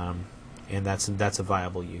 and that's a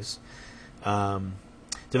viable use.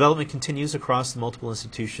 Development continues across the multiple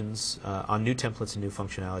institutions on new templates and new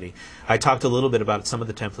functionality. I talked a little bit about some of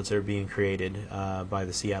the templates that are being created by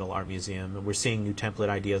the Seattle Art Museum, and we're seeing new template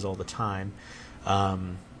ideas all the time,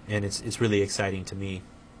 and it's really exciting to me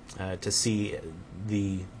to see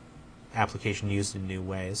the application used in new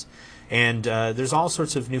ways. And there's all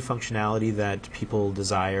sorts of new functionality that people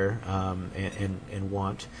desire and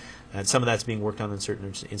want. And some of that's being worked on in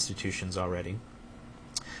certain institutions already.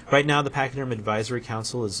 Right now, the Pachyderm Advisory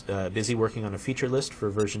Council is busy working on a feature list for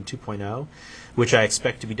version 2.0, which I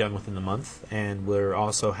expect to be done within the month, and we'll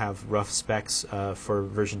also have rough specs for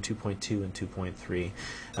version 2.2 and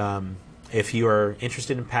 2.3. If you are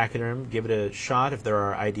interested in Pachyderm, give it a shot. If there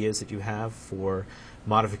are ideas that you have for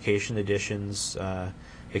modification, additions,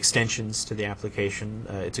 extensions to the application,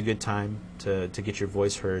 it's a good time to get your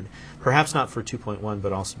voice heard. Perhaps not for 2.1,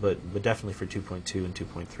 but definitely for 2.2 and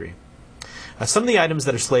 2.3. Some of the items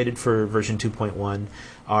that are slated for version 2.1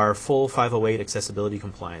 are full 508 accessibility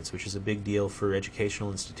compliance, which is a big deal for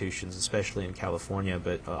educational institutions, especially in California,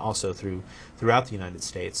 but also throughout the United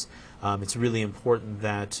States. It's really important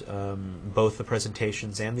that both the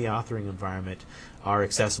presentations and the authoring environment are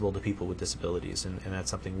accessible to people with disabilities, and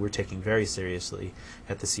that's something we're taking very seriously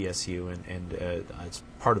at the CSU, and it's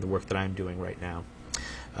part of the work that I'm doing right now.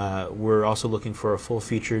 We're also looking for a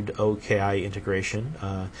full-featured OKI integration,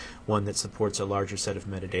 one that supports a larger set of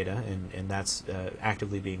metadata, and that's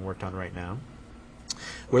actively being worked on right now.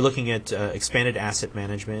 We're looking at expanded asset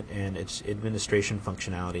management and its administration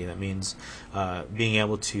functionality. That means being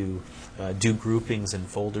able to do groupings and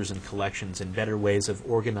folders and collections and better ways of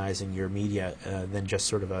organizing your media than just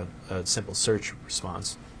sort of a simple search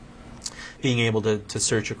response. Being able to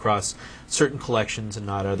search across certain collections and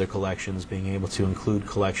not other collections, being able to include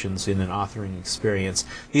collections in an authoring experience.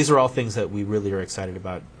 These are all things that we really are excited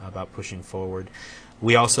about pushing forward.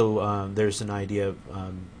 We also, there's an idea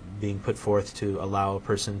being put forth to allow a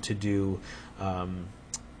person to do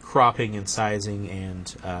cropping and sizing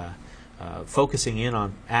and focusing in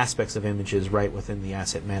on aspects of images right within the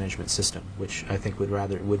asset management system, which I think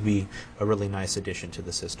would be a really nice addition to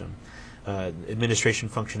the system. Administration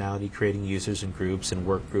functionality, creating users and groups and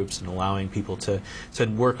work groups, and allowing people to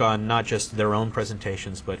work on not just their own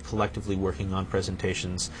presentations, but collectively working on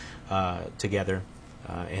presentations together,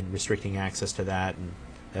 and restricting access to that,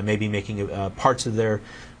 and maybe making parts of their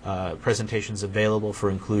presentations available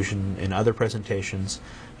for inclusion in other presentations.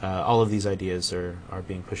 All of these ideas are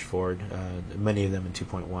being pushed forward, many of them in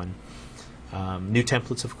 2.1. New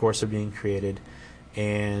templates, of course, are being created,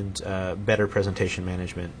 and better presentation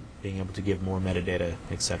management, being able to give more metadata,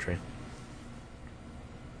 etc.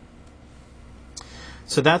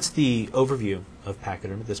 So that's the overview of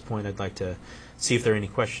Pachyderm. At this point, I'd like to see if there are any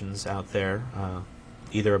questions out there,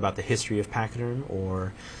 either about the history of Pachyderm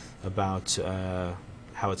or about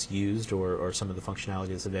how it's used or some of the functionality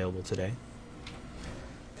that's available today.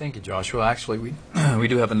 Thank you, Joshua. Actually, we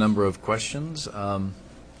do have a number of questions.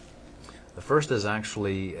 The first is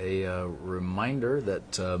actually a reminder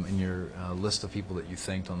that in your list of people that you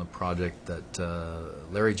thanked on the project, that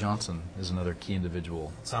Larry Johnson is another key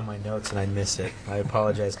individual. It's on my notes and I missed it. I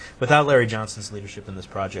apologize. Without Larry Johnson's leadership in this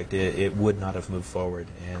project, it would not have moved forward.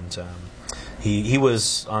 And he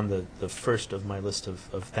was on the first of my list of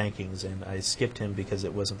thankings, and I skipped him because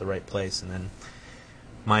it wasn't the right place. And then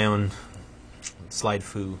my own slide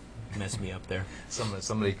foo messed me up there.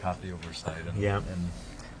 Somebody caught the oversight. And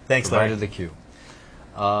thanks, Larry. Provided the cue.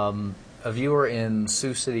 A viewer in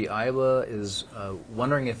Sioux City, Iowa is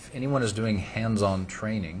wondering if anyone is doing hands-on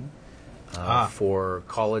training for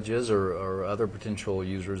colleges or other potential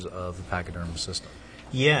users of the Pachyderm system.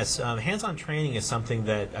 Yes, hands-on training is something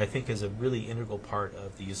that I think is a really integral part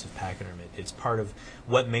of the use of Pachyderm. It's part of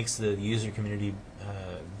what makes the user community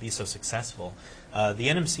be so successful. The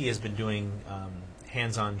NMC has been doing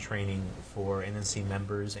hands-on training for NNC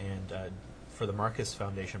members, and for the Marcus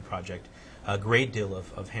Foundation project, a great deal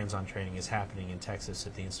of hands-on training is happening in Texas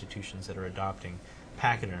at the institutions that are adopting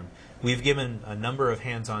Pachyderm. We've given a number of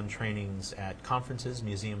hands-on trainings at conferences,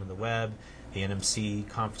 Museum of the Web, the NMC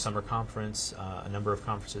Summer Conference, a number of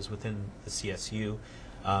conferences within the CSU.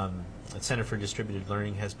 The Center for Distributed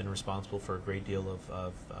Learning has been responsible for a great deal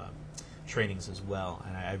of trainings as well.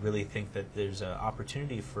 And I really think that there's an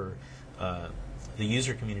opportunity for the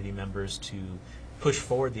user community members to push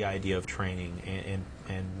forward the idea of training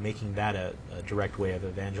and making that a direct way of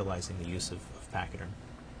evangelizing the use of Pachyderm.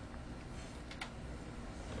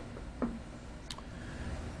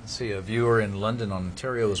 See, a viewer in London,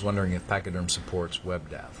 Ontario is wondering if Pachyderm supports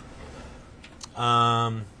WebDAV.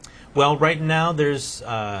 Well, right now there's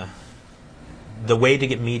the way to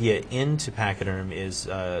get media into Pachyderm is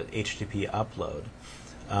HTTP upload.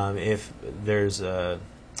 If there's the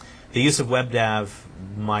use of WebDAV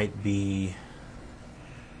might be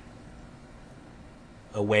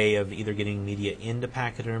a way of either getting media into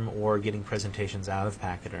Pachyderm or getting presentations out of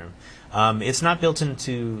Pachyderm. It's not built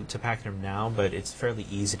into Pachyderm now, but it's fairly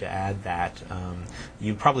easy to add that.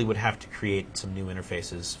 You probably would have to create some new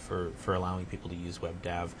interfaces for allowing people to use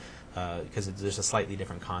WebDAV because there's a slightly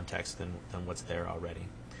different context than what's there already.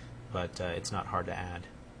 But it's not hard to add.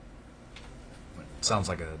 It sounds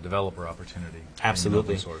like a developer opportunity.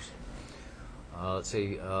 Absolutely. In open source. Let's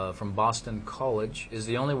see, from Boston College, is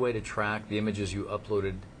the only way to track the images you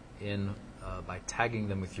uploaded in by tagging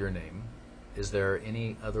them with your name? Is there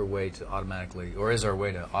any other way to automatically, or is there a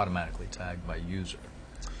way to automatically tag by user?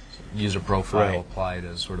 User profile Right. applied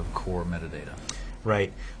as sort of core metadata.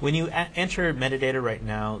 Right. When you enter metadata right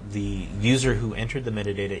now, the user who entered the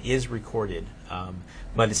metadata is recorded,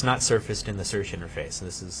 but it's not surfaced in the search interface.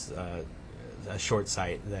 This is a short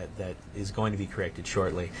site that is going to be corrected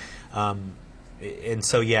shortly. And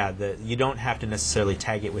so, yeah, you don't have to necessarily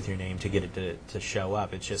tag it with your name to get it to show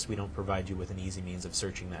up. It's just we don't provide you with an easy means of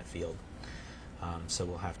searching that field. So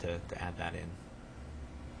we'll have to add that in.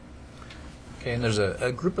 Okay, and there's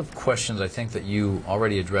a group of questions I think that you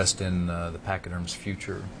already addressed in the Pachyderm's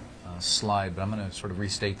future slide, but I'm going to sort of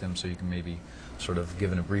restate them so you can maybe sort of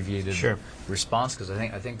give an abbreviated Sure. response, because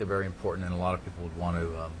I think they're very important and a lot of people would want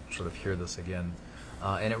to sort of hear this again.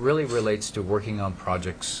 And it really relates to working on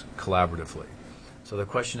projects collaboratively. So the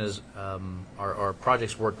question is, are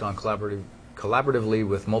projects worked on collaboratively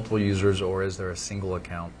with multiple users, or is there a single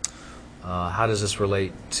account? How does this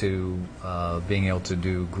relate to being able to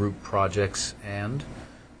do group projects, and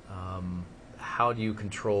how do you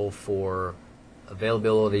control for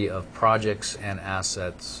availability of projects and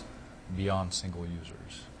assets beyond single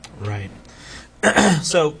users? Right.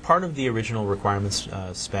 So part of the original requirements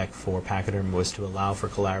spec for Pachyderm was to allow for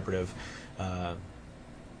collaborative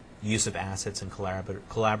use of assets and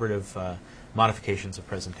collaborative modifications of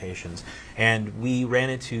presentations. And we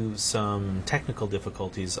ran into some technical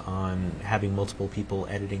difficulties on having multiple people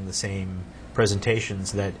editing the same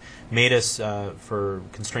presentations that made us, for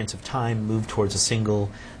constraints of time, move towards a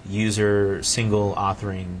single user, single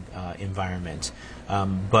authoring environment.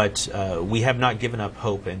 But we have not given up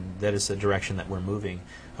hope, and that is the direction that we're moving.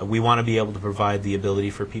 We want to be able to provide the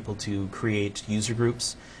ability for people to create user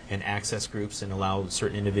groups and access groups and allow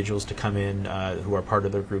certain individuals to come in who are part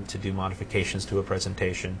of their group to do modifications to a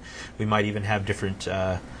presentation. We might even have different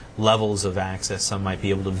levels of access. Some might be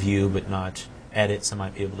able to view but not edit. Some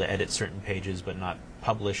might be able to edit certain pages but not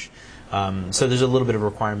publish. So there's a little bit of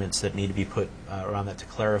requirements that need to be put around that to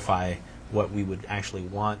clarify what we would actually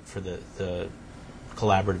want for the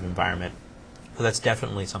collaborative environment. So that's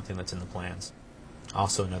definitely something that's in the plans.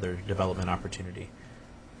 Also another development opportunity.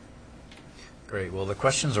 Great. Well, the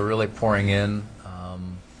questions are really pouring in,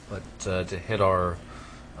 but to hit our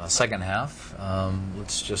second half,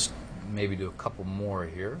 let's just maybe do a couple more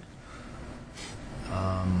here.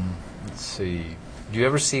 Let's see. Do you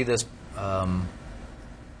ever see this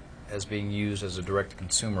as being used as a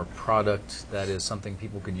direct-to-consumer product, that is something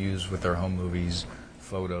people could use with their home movies,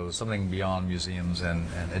 photos, something beyond museums and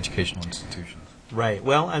educational institutions? Right.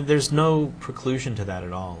 Well, there's no preclusion to that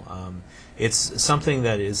at all. It's something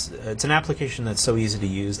that it's an application that's so easy to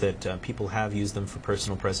use that people have used them for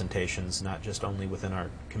personal presentations, not just only within our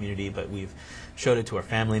community, but we've showed it to our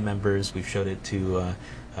family members, we've showed it to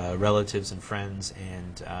relatives and friends,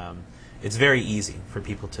 and it's very easy for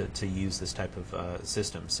people to use this type of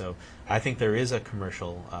system. So I think there is a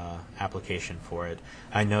commercial application for it.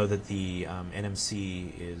 I know that the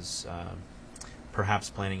NMC is perhaps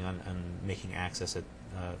planning on making access in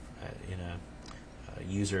a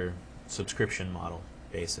user subscription model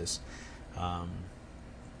basis.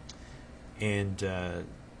 And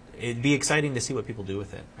it'd be exciting to see what people do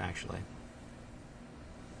with it, actually.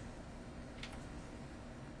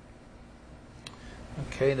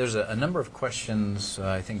 Okay, there's a number of questions,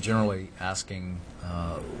 I think generally asking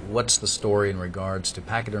what's the story in regards to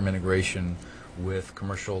Pachyderm integration with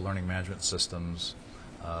commercial learning management systems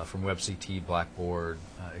from WebCT, Blackboard,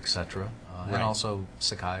 etc., Right. and also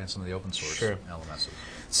Sakai and some of the open source Sure. LMSs.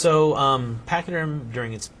 So Pachyderm,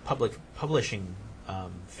 during its publishing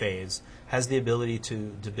phase, has the ability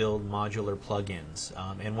to build modular plugins.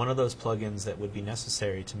 And one of those plugins that would be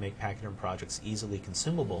necessary to make Pachyderm projects easily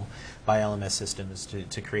consumable by LMS systems is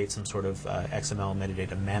to create some sort of XML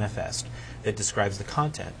metadata manifest that describes the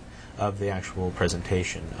content of the actual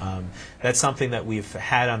presentation. That's something that we've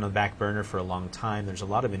had on the back burner for a long time. There's a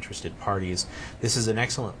lot of interested parties. This is an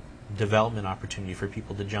excellent development opportunity for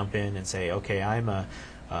people to jump in and say, okay, I'm a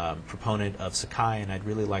proponent of Sakai, and I'd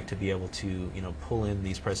really like to be able to, pull in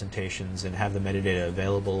these presentations and have the metadata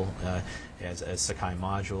available as a Sakai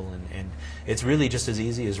module. And it's really just as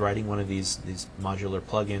easy as writing one of these modular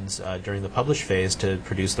plugins during the publish phase to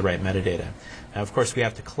produce the right metadata. Now, of course, we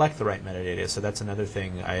have to collect the right metadata, so that's another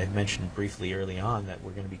thing I had mentioned briefly early on, that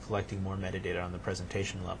we're going to be collecting more metadata on the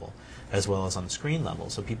presentation level as well as on the screen level,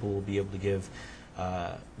 so people will be able to give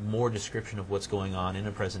more description of what's going on in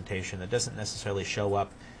a presentation that doesn't necessarily show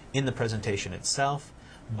up in the presentation itself,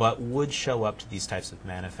 but would show up to these types of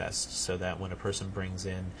manifests, so that when a person brings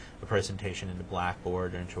in a presentation into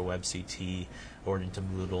Blackboard or into a WebCT or into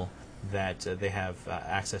Moodle, that they have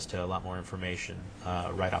access to a lot more information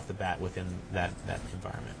right off the bat within that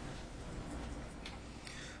environment.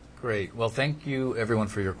 Great. Well, thank you, everyone,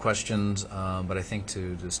 for your questions. But I think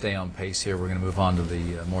to stay on pace here, we're going to move on to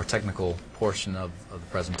the more technical portion of the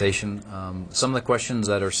presentation. Some of the questions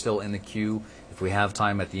that are still in the queue, if we have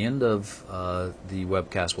time at the end of the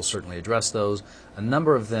webcast, we'll certainly address those. A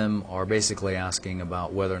number of them are basically asking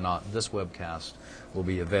about whether or not this webcast will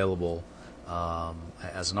be available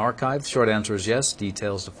as an archive. The short answer is yes.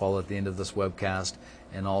 Details to follow at the end of this webcast,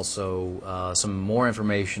 and also some more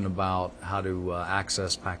information about how to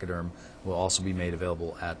access Pachyderm will also be made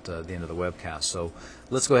available at the end of the webcast. So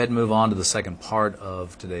let's go ahead and move on to the second part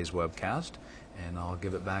of today's webcast, and I'll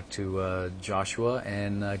give it back to Joshua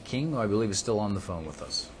and King, who I believe is still on the phone with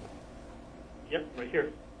us. Yep, right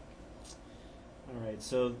here. All right,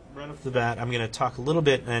 so right off the bat, I'm going to talk a little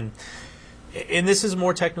bit, and this is a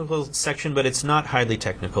more technical section, but it's not highly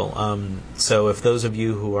technical. So if those of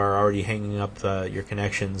you who are already hanging up your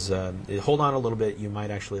connections, hold on a little bit. You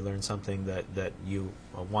might actually learn something that you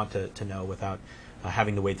want to know without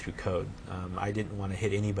having to wade through code. I didn't want to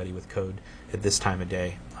hit anybody with code at this time of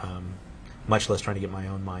day, much less trying to get my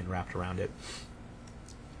own mind wrapped around it.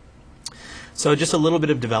 So just a little bit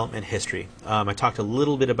of development history. I talked a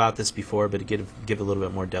little bit about this before, but to give a little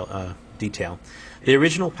bit more detail. The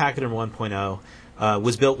original Pachyderm 1.0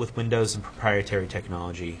 was built with Windows and proprietary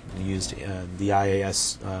technology. It used the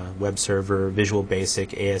IIS web server, Visual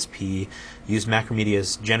Basic, ASP, used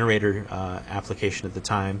Macromedia's generator application at the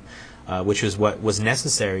time, which was what was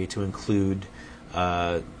necessary to include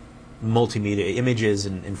multimedia images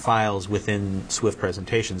and files within Swift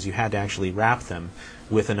presentations. You had to actually wrap them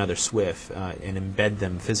with another Swift and embed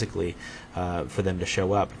them physically for them to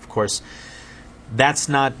show up. Of course, that's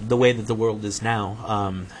not the way that the world is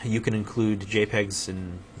now. You can include JPEGs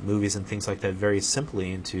and movies and things like that very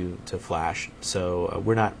simply into Flash. So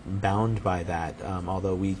we're not bound by that,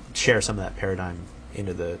 although we share some of that paradigm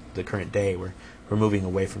into the current day. We're moving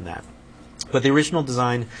away from that. But the original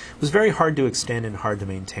design was very hard to extend and hard to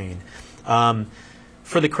maintain.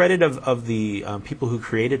 For the credit of the people who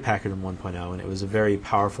created Pachyderm 1.0, and it was a very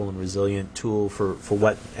powerful and resilient tool for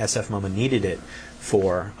what SF-MoMA needed it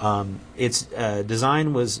for, its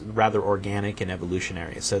design was rather organic and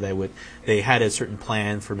evolutionary. So they had a certain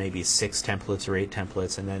plan for maybe 6 templates or 8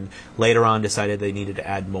 templates, and then later on decided they needed to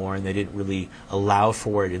add more, and they didn't really allow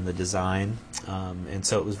for it in the design. And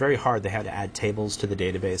so it was very hard. They had to add tables to the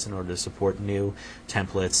database in order to support new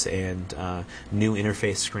templates and new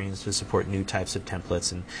interface screens to support new types of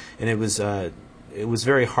templates, and it was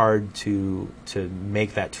very hard to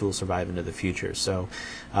make that tool survive into the future. So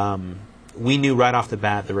we knew right off the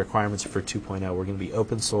bat the requirements for 2.0 were going to be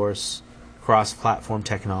open source, cross-platform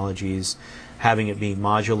technologies, having it be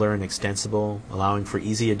modular and extensible, allowing for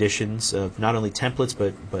easy additions of not only templates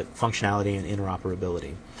but functionality and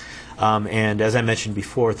interoperability. And as I mentioned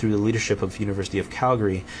before, through the leadership of University of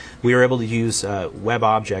Calgary, we were able to use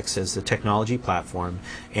WebObjects as the technology platform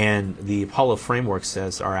and the Apollo frameworks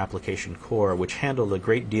as our application core, which handled a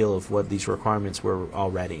great deal of what these requirements were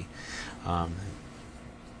already.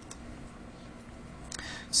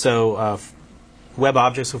 So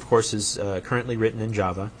WebObjects, of course, is currently written in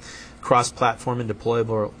Java, cross-platform and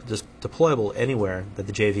deployable anywhere that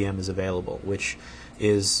the JVM is available, which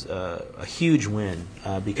is a huge win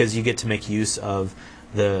because you get to make use of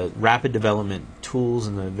the rapid development tools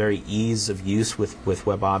and the very ease of use with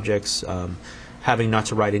WebObjects. Having not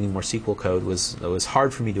to write any more SQL code was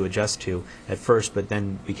hard for me to adjust to at first, but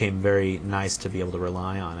then became very nice to be able to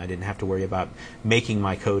rely on. I didn't have to worry about making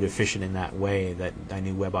my code efficient in that way, that I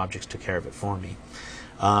knew WebObjects took care of it for me.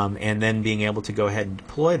 And then being able to go ahead and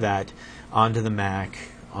deploy that onto the Mac,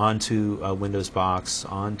 onto Windows Box,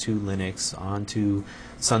 onto Linux, onto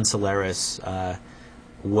Sun Solaris,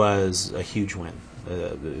 was a huge win.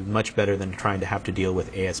 Much better than trying to have to deal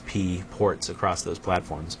with ASP ports across those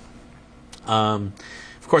platforms.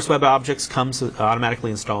 Of course, WebObjects comes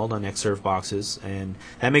automatically installed on Xserve boxes, and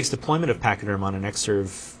that makes deployment of Pachyderm on an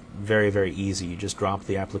Xserve very, very easy. You just drop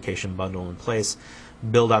the application bundle in place,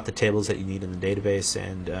 build out the tables that you need in the database,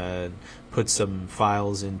 and put some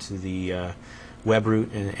files into the web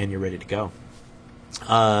root, and you're ready to go.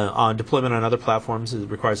 On deployment on other platforms, it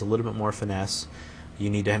requires a little bit more finesse. You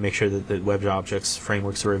need to make sure that the WebObjects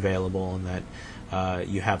frameworks are available and that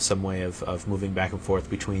you have some way of moving back and forth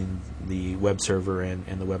between the web server and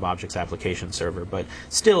the WebObjects application server. But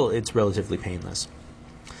still, it's relatively painless.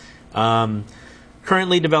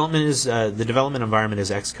 Currently, the development environment is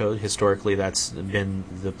Xcode. Historically, that's been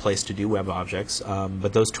the place to do WebObjects.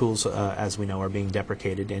 But those tools, as we know, are being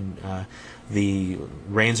deprecated, and the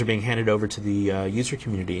reins are being handed over to the user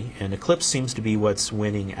community. And Eclipse seems to be what's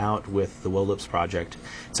winning out with the WOLIPS project.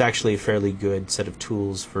 It's actually a fairly good set of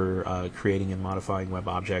tools for creating and modifying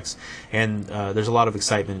WebObjects. And there's a lot of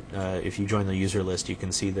excitement. If you join the user list, you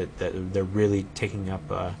can see that they're really taking up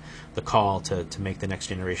the call to make the next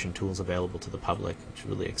generation tools available to the public, which is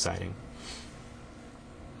really exciting.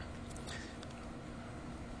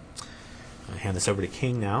 I'll hand this over to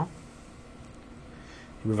King now.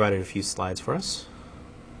 He provided a few slides for us.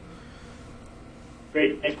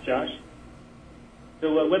 Great, thanks, Josh. So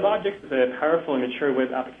WebObjects is a powerful and mature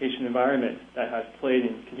web application environment that has played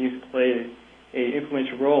and continues to play an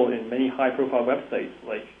influential role in many high-profile websites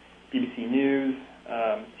like BBC News,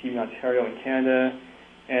 TV Ontario in Canada,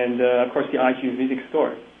 and of course the iTunes Music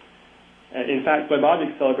Store. In fact,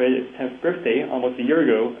 WebObjects celebrated its 10th birthday almost a year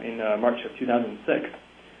ago in March of 2006.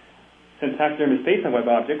 Since Pachyderm is based on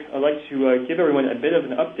WebObjects, I'd like to give everyone a bit of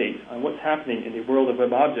an update on what's happening in the world of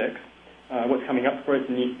WebObjects, what's coming up for us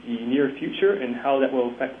in the near future, and how that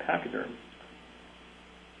will affect Pachyderm.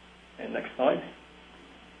 And next slide.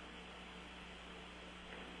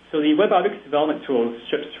 So the WebObjects development tool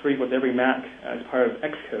ships free with every Mac as part of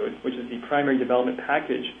Xcode, which is the primary development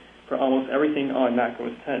package for almost everything on Mac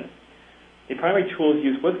OS X. The primary tools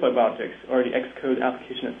used with WebObjects are the Xcode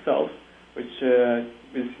application itself, which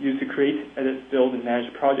is used to create, edit, build, and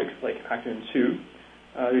manage projects like Pachyderm 2.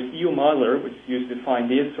 There's EU Modeler, which is used to define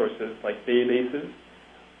data sources like databases.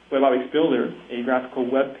 WebObjects Builder, a graphical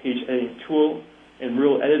web page editing tool, and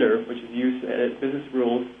Rule Editor, which is used to edit business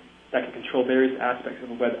rules that can control various aspects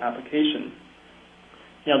of a web application.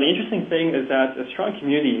 Now, the interesting thing is that a strong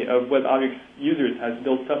community of WebObjects users has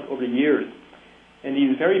built up over the years, and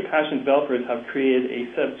these very passionate developers have created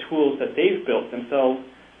a set of tools that they've built themselves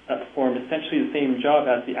that perform essentially the same job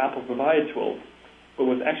as the Apple-provided tools, but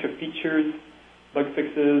with extra features, bug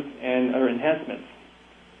fixes, and other enhancements.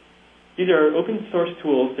 These are open-source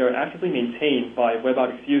tools that are actively maintained by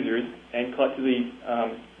WebObjects users and collectively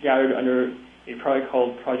gathered under a product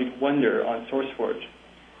called Project Wonder on SourceForge.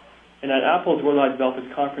 And at Apple's Worldwide Developers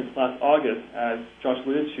Conference last August, as Josh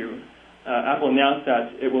alluded to, Apple announced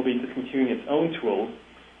that it will be discontinuing its own tools,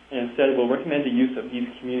 and instead it will recommend the use of these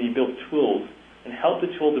community-built tools and help the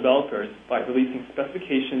tool developers by releasing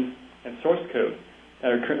specifications and source code that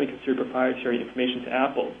are currently considered proprietary information to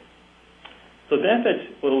Apple. So the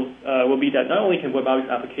benefit will be that not only can WebObjects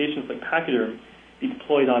applications like Pachyderm be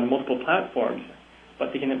deployed on multiple platforms, but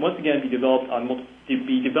they can once again be developed on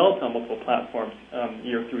multiple platforms,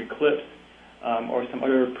 either through Eclipse or some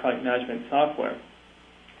other product management software.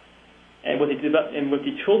 And with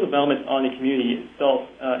the tool development on the community itself,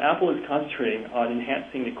 Apple is concentrating on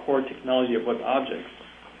enhancing the core technology of WebObjects.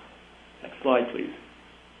 Next slide, please.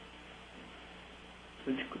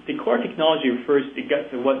 The core technology refers to the guts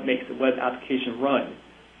of what makes a web application run,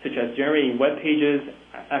 such as generating web pages,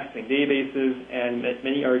 accessing databases, and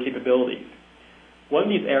many other capabilities. One of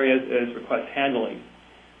these areas is request handling.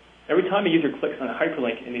 Every time a user clicks on a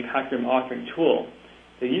hyperlink in the Pachyderm authoring tool,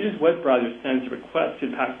 the user's web browser sends a request to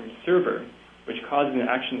the Pachyderm server, which causes an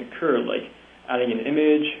action to occur, like adding an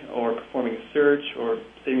image, or performing a search, or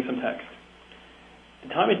saving some text.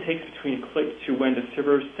 The time it takes between a click to when the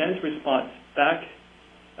server sends a response back,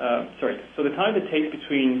 so the time it takes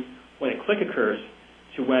between when a click occurs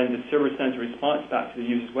to when the server sends a response back to the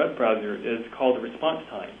user's web browser is called the response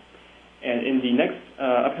time. And in the next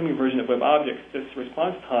upcoming version of WebObjects, this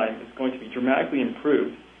response time is going to be dramatically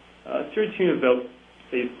improved to the tune of about,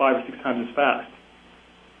 say, 5 or 6 times as fast.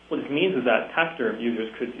 What this means is that Pachyderm users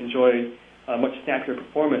could enjoy much snappier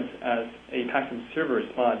performance as a Pachyderm server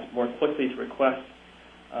responds more quickly to requests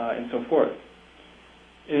and so forth.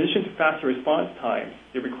 In addition to faster response times,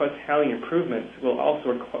 the request handling improvements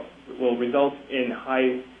will result in a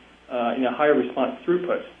higher response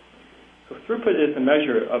throughput. So throughput is a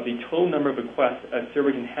measure of the total number of requests a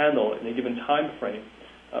server can handle in a given time frame,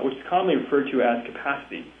 which is commonly referred to as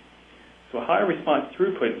capacity. So a higher response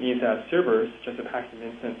throughput means that servers, such as a Pachyderm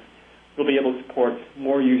instance, will be able to support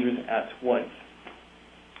more users at once.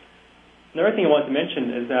 Another thing I want to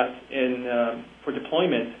mention is that for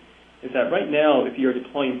deployment, is that right now, if you're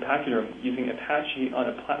deploying Pachyderm using Apache on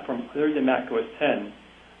a platform other than Mac OS X,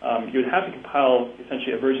 you would have to compile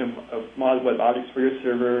essentially a version of Mod Web Objects for your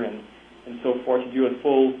server and so forth to do a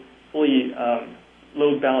fully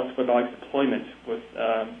load balanced web object deployment with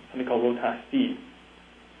something called low task speed.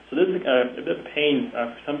 So this is a bit of a pain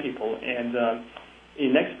for some people, and in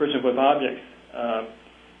the next version of WebObjects,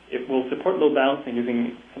 it will support load balancing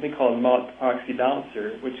using something called Mod Proxy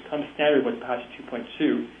Balancer, which comes standard with Apache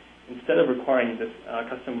 2.2, instead of requiring this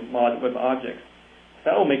custom mod WebObjects.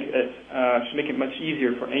 So that will should make it much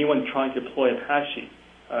easier for anyone trying to deploy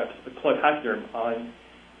Pachyderm on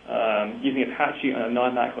using Apache on a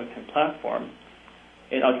non-Mac OS X platform.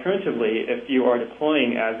 And alternatively, if you are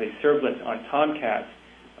deploying as a servlet on Tomcat,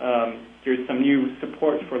 there's some new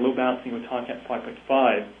support for load balancing with Tomcat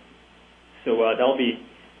 5.5. So that'll be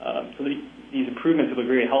these improvements will be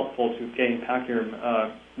very helpful to getting Pachyderm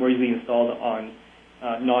more easily installed on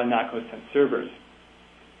non-Mac OS X servers.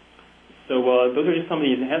 So those are just some of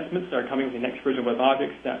the enhancements that are coming with the next version of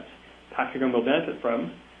WebObjects that Pachyderm will benefit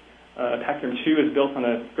from. Pachyderm 2 is built on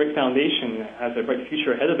a great foundation, has a bright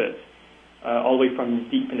future ahead of it, all the way from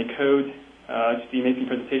deep in the code to the amazing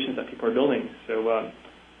presentations that people are building. So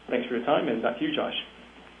thanks for your time, and back to you, Josh.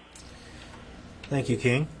 Thank you,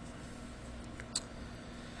 King.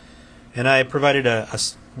 And I provided a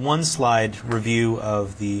one-slide review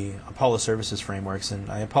of the Apollo Services frameworks, and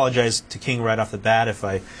I apologize to King right off the bat if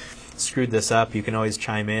I screwed this up. You can always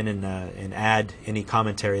chime in and add any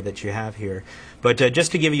commentary that you have here. But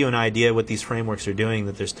just to give you an idea what these frameworks are doing,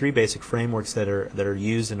 that there's three basic frameworks that are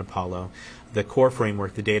used in Apollo: the core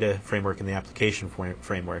framework, the data framework, and the application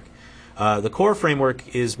framework. The core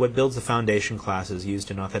framework is what builds the foundation classes used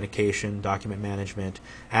in authentication, document management,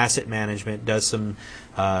 asset management, does some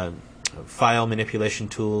file manipulation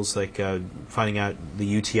tools like finding out the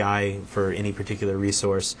UTI for any particular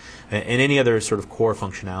resource, and any other sort of core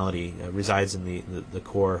functionality resides in the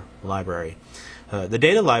core library. The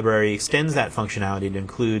data library extends that functionality to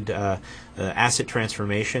include asset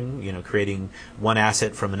transformation, creating one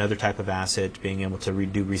asset from another type of asset, being able to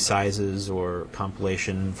do resizes or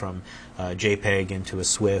compilation from JPEG into a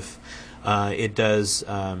SWIF. It does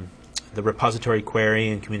the repository query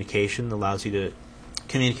and communication that allows you to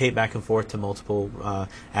communicate back and forth to multiple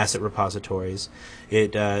asset repositories.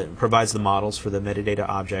 It provides the models for the metadata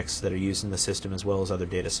objects that are used in the system, as well as other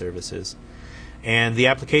data services. And the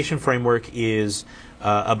application framework is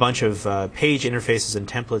a bunch of page interfaces and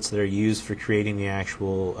templates that are used for creating the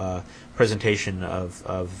actual presentation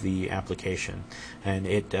of the application. And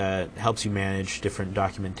it helps you manage different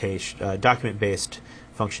document-based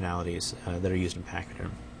functionalities that are used in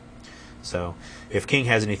Pachyderm. So if King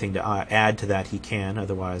has anything to add to that, he can.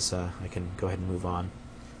 Otherwise, I can go ahead and move on.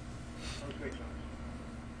 That's great, Josh.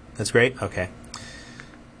 That's great? Okay.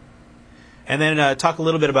 And then talk a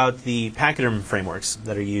little bit about the Pachyderm frameworks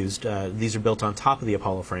that are used. These are built on top of the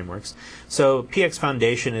Apollo frameworks. So PX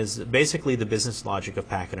Foundation is basically the business logic of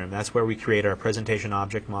Pachyderm. That's where we create our presentation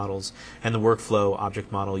object models and the workflow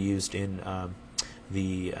object model used in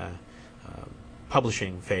the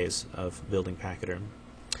publishing phase of building Pachyderm.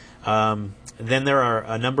 Then there are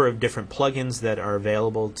a number of different plugins that are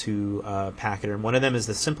available to Pachyderm. One of them is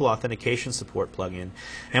the Simple Authentication Support plugin.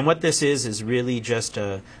 And what this is really just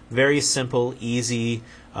a very simple, easy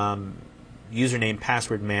username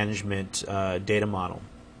password management data model.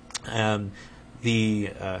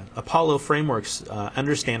 The Apollo frameworks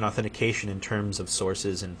understand authentication in terms of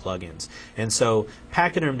sources and plugins. And so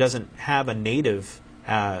Pachyderm doesn't have a native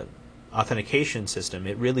authentication system.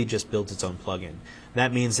 It really just builds its own plugin.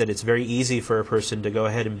 That means that it's very easy for a person to go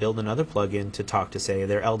ahead and build another plugin to talk to, say,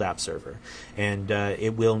 their LDAP server. And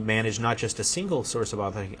it will manage not just a single source of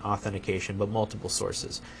authentication, but multiple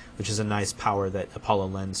sources, which is a nice power that Apollo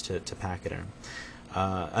lends to Pachyderm.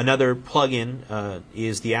 Another plugin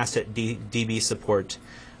is the Asset DB Support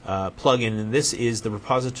plugin, and this is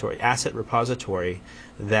the asset repository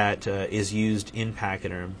that is used in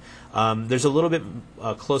Pachyderm. There's a little bit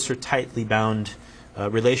closer, tightly bound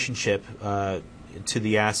relationship to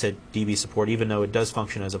the Asset DB Support, even though it does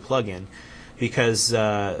function as a plugin, because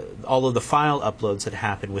all of the file uploads that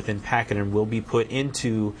happen within Pachyderm will be put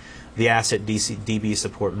into the Asset DB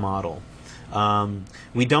Support model.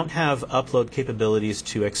 We don't have upload capabilities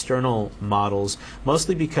to external models,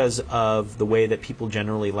 mostly because of the way that people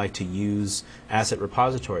generally like to use asset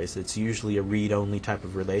repositories. It's usually a read-only type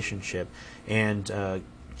of relationship, and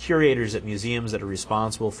curators at museums that are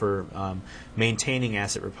responsible for maintaining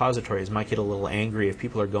asset repositories might get a little angry if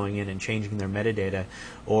people are going in and changing their metadata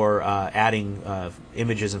or adding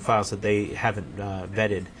images and files that they haven't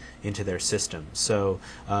vetted into their system. So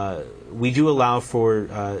we do allow for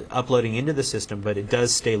uploading into the system, but it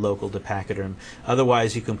does stay local to Pachyderm.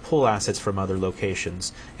 Otherwise, you can pull assets from other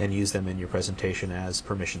locations and use them in your presentation as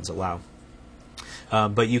permissions allow.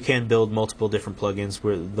 But you can build multiple different plugins.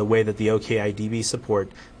 Where the way that the OKIDB support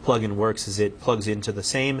plugin works is it plugs into the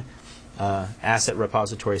same asset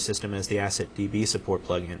repository system as the AssetDB support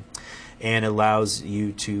plugin, and allows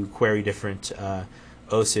you to query different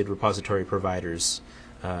OSID repository providers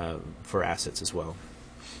for assets as well.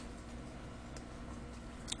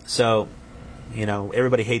 So, you know,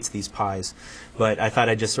 everybody hates these pies, but I thought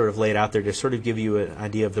I'd just sort of lay it out there to sort of give you an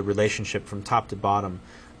idea of the relationship from top to bottom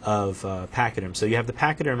of Pachyderm. So you have the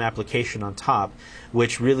Pachyderm application on top,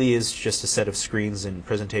 which really is just a set of screens and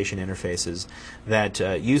presentation interfaces that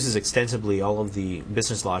uses extensively all of the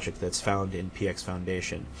business logic that's found in PX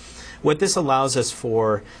Foundation. What this allows us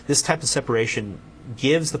for, this type of separation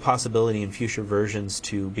gives the possibility in future versions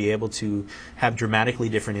to be able to have dramatically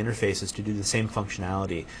different interfaces to do the same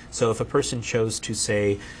functionality. So if a person chose to,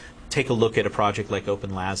 say, take a look at a project like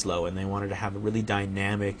OpenLaslo and they wanted to have a really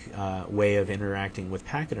dynamic way of interacting with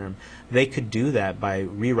Pachyderm, they could do that by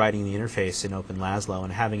rewriting the interface in OpenLaslo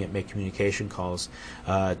and having it make communication calls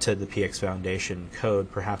to the PX Foundation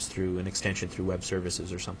code, perhaps through an extension through web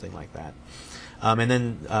services or something like that. And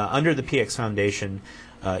then under the PX Foundation,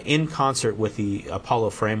 in concert with the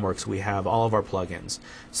Apollo frameworks, we have all of our plugins.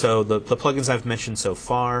 So the plugins I've mentioned so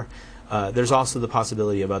far, there's also the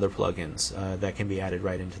possibility of other plugins that can be added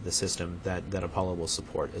right into the system that Apollo will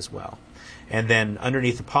support as well. And then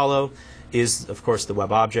underneath Apollo is, of course, the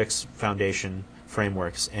WebObjects Foundation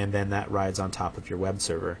frameworks, and then that rides on top of your web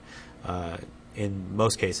server. In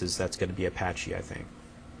most cases, that's going to be Apache, I think.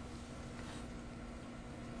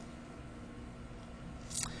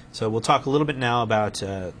 So we'll talk a little bit now about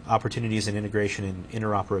opportunities in integration and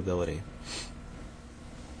interoperability.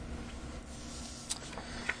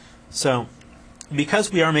 So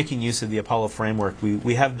because we are making use of the Apollo framework,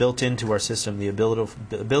 we have built into our system the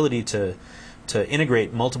ability to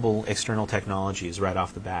integrate multiple external technologies right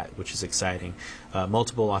off the bat, which is exciting.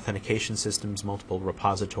 Multiple authentication systems, multiple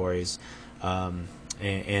repositories,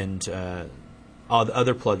 and all the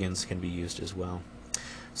other plugins can be used as well.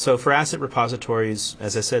 So for asset repositories,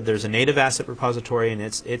 as I said, there's a native asset repository, and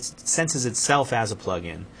it senses itself as a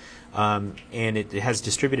plugin. And it has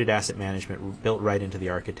distributed asset management built right into the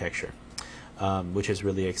architecture, which is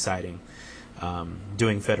really exciting.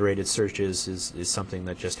 Doing federated searches is something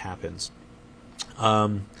that just happens.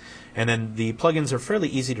 And then the plugins are fairly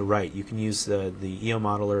easy to write. You can use the EO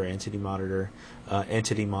modeler, entity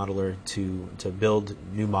modeler to build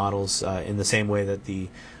new models in the same way that the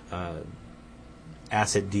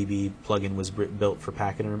AssetDB plugin was built for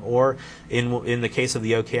Pachyderm, or in the case of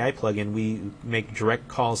the OKI plugin, we make direct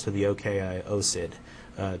calls to the OKI OSID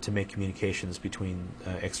to make communications between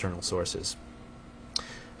external sources.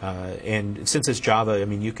 And since it's Java, I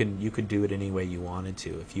mean, you could do it any way you wanted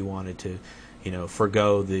to. If you wanted to,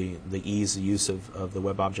 forgo the ease of use of the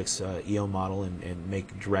WebObjects EO model and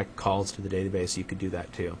make direct calls to the database, you could do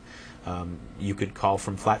that too. You could call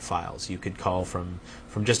from flat files. You could call from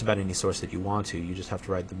just about any source that you want to. You just have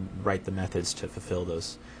to write the methods to fulfill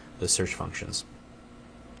those search functions.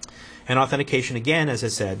 And authentication, again, as I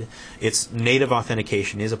said, its native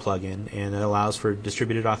authentication is a plugin, and it allows for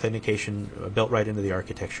distributed authentication built right into the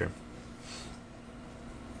architecture.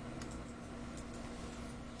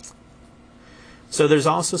 So there's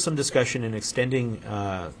also some discussion in extending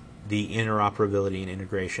the interoperability and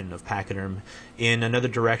integration of Pachyderm in another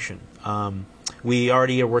direction. We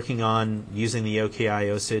already are working on using the OKI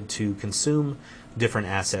OSID to consume different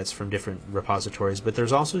assets from different repositories, but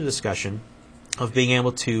there's also a discussion of being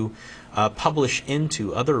able to publish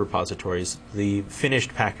into other repositories the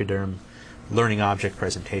finished Pachyderm learning object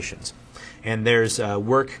presentations. And there's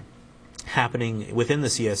work happening within the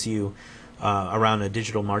CSU around a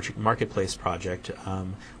digital marketplace project,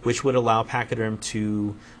 which would allow Pachyderm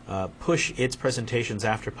to push its presentations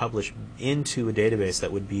after published into a database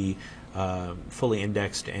that would be fully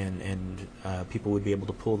indexed, and people would be able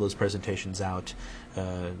to pull those presentations out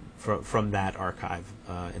from that archive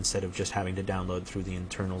instead of just having to download through the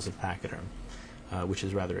internals of Pachyderm, which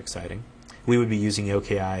is rather exciting. We would be using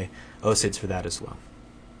OKI OSIDs for that as well.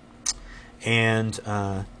 And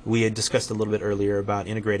we had discussed a little bit earlier about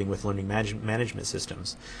integrating with learning management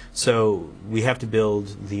systems. So we have to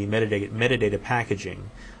build the metadata packaging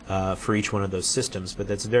for each one of those systems, but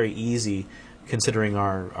that's very easy considering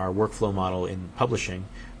our workflow model in publishing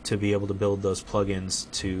to be able to build those plugins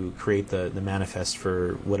to create the manifest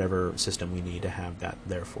for whatever system we need to have that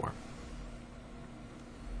there for.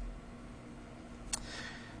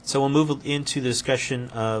 So we'll move into the discussion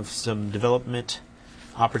of some development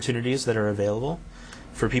opportunities that are available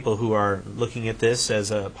for people who are looking at this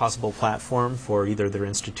as a possible platform for either their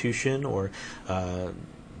institution or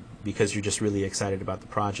because you're just really excited about the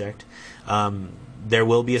project. There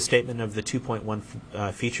will be a statement of the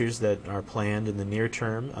 2.1 features that are planned in the near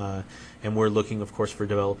term, and we're looking, of course, for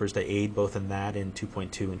developers to aid both in that in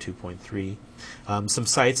 2.2 and 2.3. Some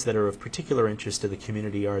sites that are of particular interest to the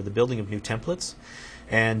community are the building of new templates.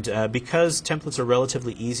 And because templates are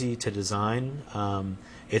relatively easy to design,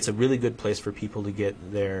 it's a really good place for people to get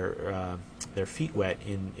their feet wet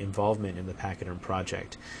in involvement in the Pachyderm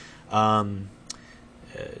project.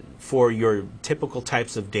 For your typical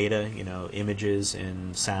types of data, images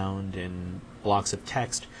and sound and blocks of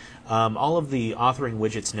text, all of the authoring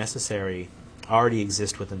widgets necessary already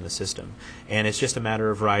exist within the system. And it's just a matter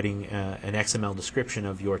of writing an XML description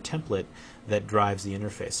of your template that drives the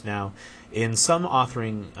interface. Now, in some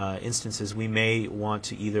authoring instances, we may want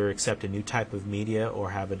to either accept a new type of media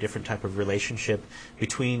or have a different type of relationship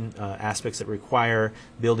between aspects that require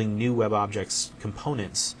building new web objects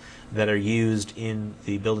components that are used in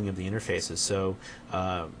the building of the interfaces. So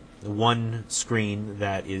one screen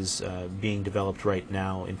that is being developed right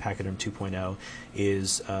now in Pachyderm 2.0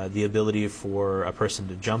 is the ability for a person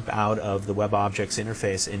to jump out of the web objects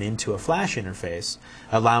interface and into a Flash interface,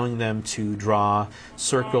 allowing them to draw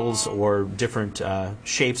circles or different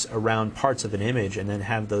shapes around parts of an image and then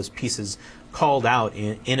have those pieces called out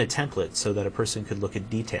in a template so that a person could look at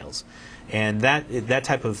details. And that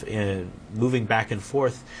type of moving back and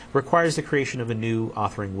forth requires the creation of a new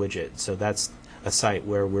authoring widget. So that's a site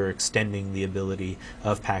where we're extending the ability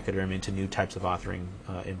of Pachyderm into new types of authoring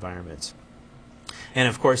environments. And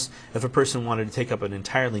of course, if a person wanted to take up an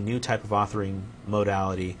entirely new type of authoring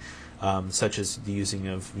modality, such as the using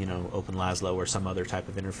of OpenLaslo or some other type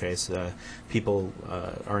of interface, people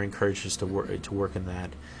are encouraged just to work in that.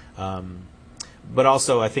 But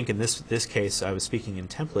also, I think in this case, I was speaking in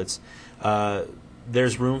templates.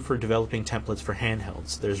 There's room for developing templates for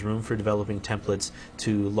handhelds. There's room for developing templates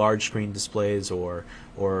to large screen displays or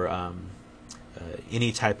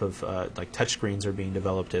any type of like touch screens are being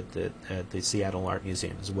developed at the Seattle Art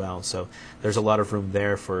Museum as well. So there's a lot of room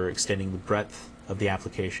there for extending the breadth of the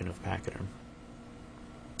application of Pachyderm.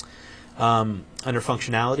 Under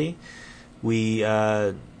functionality, we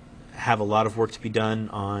have a lot of work to be done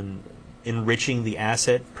on enriching the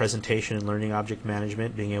asset presentation and learning object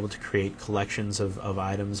management, being able to create collections of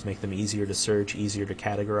items, make them easier to search, easier to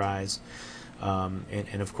categorize,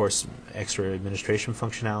 and of course extra administration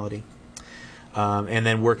functionality. And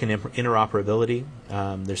then work in interoperability.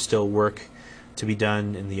 There's still work to be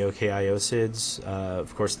done in the OKIO SIDS.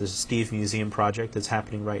 Of course, the Steve Museum project that's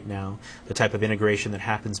happening right now. The type of integration that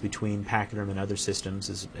happens between Pachyderm and other systems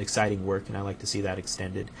is exciting work, and I like to see that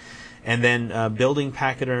extended. And then building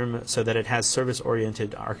Pachyderm so that it has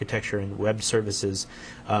service-oriented architecture and web services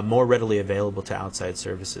more readily available to outside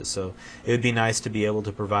services. So it would be nice to be able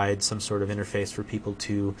to provide some sort of interface for people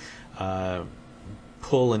to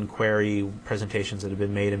pull and query presentations that have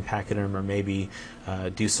been made in Pachyderm, or maybe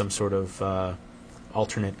do some sort of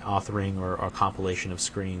alternate authoring or compilation of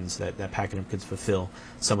screens that Pachyderm could fulfill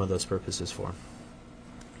some of those purposes for.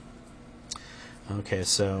 Okay,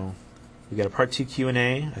 so we've got a Part 2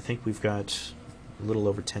 Q&A. I think we've got a little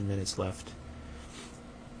over 10 minutes left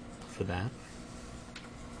for that.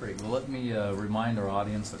 Great. Well, let me remind our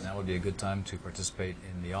audience that now would be a good time to participate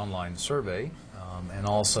in the online survey. And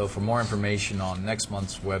also, for more information on next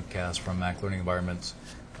month's webcast from Mac Learning Environments,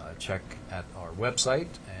 check at our website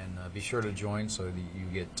and be sure to join so that you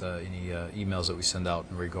get any emails that we send out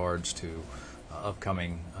in regards to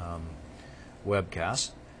upcoming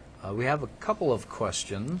webcasts. We have a couple of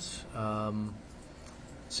questions.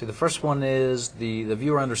 See, the first one is the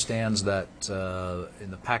viewer understands that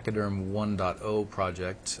in the Pachyderm 1.0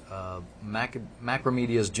 project,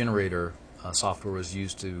 Macromedia's generator software was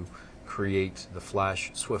used to create the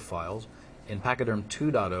Flash Swift files. In Pachyderm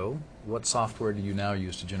 2.0, what software do you now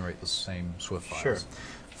use to generate the same Swift files? Sure.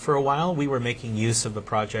 For a while, we were making use of a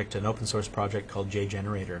project, an open source project called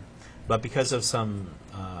JGenerator. But because of some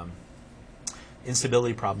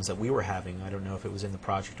instability problems that we were having, I don't know if it was in the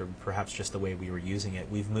project or perhaps just the way we were using it,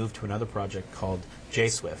 we've moved to another project called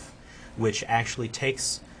JSwift, which actually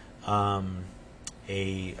takes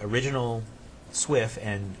a original SWIF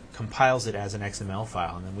and compiles it as an XML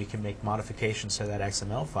file, and then we can make modifications to that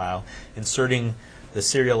XML file, inserting the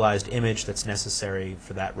serialized image that's necessary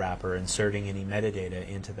for that wrapper, inserting any metadata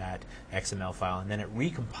into that XML file, and then it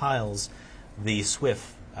recompiles the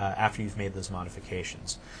SWIF after you've made those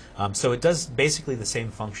modifications. So it does basically the same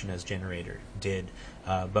function as Generator did,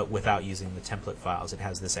 but without using the template files. It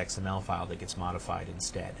has this XML file that gets modified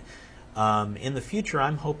instead. In the future,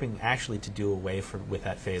 I'm hoping actually to do away with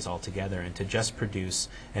that phase altogether and to just produce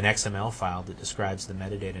an XML file that describes the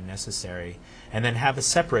metadata necessary, and then have a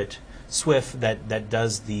separate SWIF that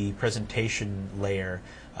does the presentation layer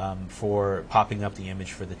for popping up the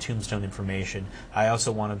image for the tombstone information. I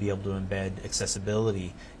also want to be able to embed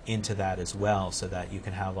accessibility into that as well, so that you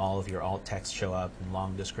can have all of your alt text show up and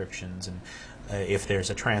long descriptions, and if there's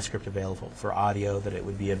a transcript available for audio, that it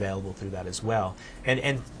would be available through that as well.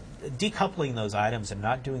 And decoupling those items and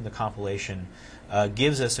not doing the compilation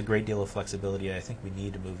gives us a great deal of flexibility I think we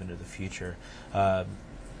need to move into the future.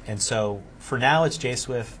 And so for now it's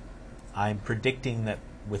JSWIF. I'm predicting that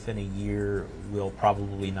within a year we'll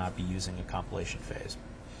probably not be using a compilation phase.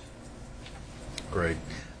 Great.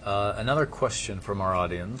 Another question from our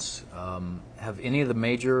audience. Have any of the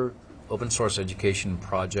major open source education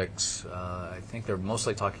projects, I think they're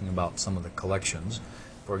mostly talking about some of the collections,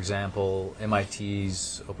 for example,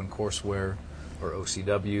 MIT's OpenCourseWare or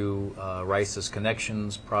OCW, Rice's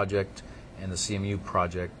Connections project, and the CMU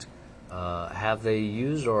project, have they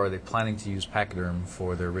used or are they planning to use Pachyderm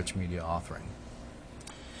for their rich media authoring?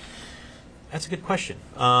 That's a good question.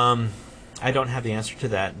 I don't have the answer to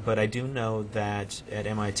that, but I do know that at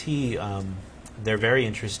MIT they're very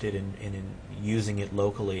interested in using it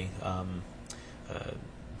locally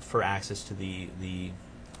for access to the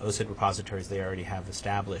OCID repositories they already have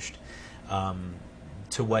established.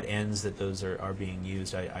 To what ends that those are being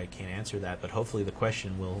used, I can't answer that, but hopefully the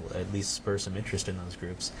question will at least spur some interest in those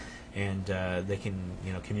groups, and they can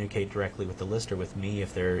communicate directly with the list or with me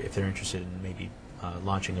if they're interested in maybe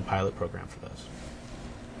launching a pilot program for those.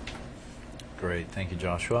 Great, thank you,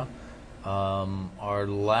 Joshua. Our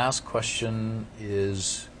last question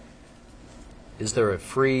is there a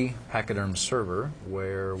free Pachyderm server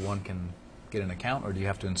where one can get an account, or do you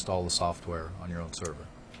have to install the software on your own server?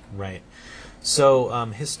 Right. So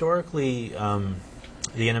historically, the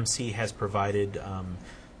NMC has provided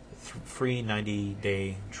free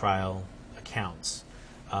 90-day trial accounts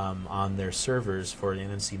on their servers for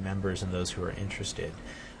NMC members and those who are interested.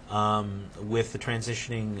 With the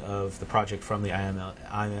transitioning of the project from the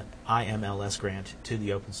IMLS grant to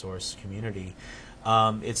the open source community,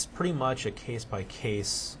 it's pretty much a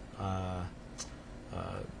case-by-case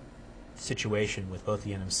situation with both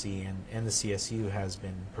the NMC and the CSU has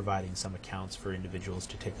been providing some accounts for individuals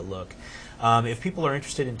to take a look. If people are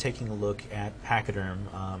interested in taking a look at Pachyderm,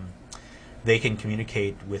 they can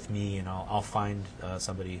communicate with me, and I'll find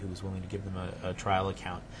somebody who's willing to give them a trial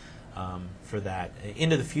account for that.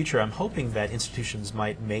 Into the future, I'm hoping that institutions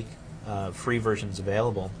might make free versions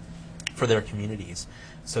available for their communities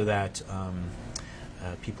so that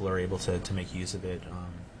people are able to make use of it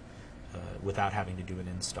without having to do an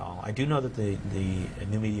install. I do know that the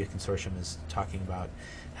New Media Consortium is talking about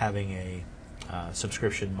having a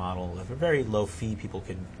subscription model of a very low fee. People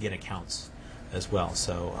can get accounts as well.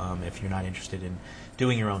 So if you're not interested in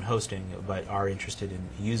doing your own hosting but are interested in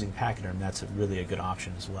using Pachyderm, that's really a good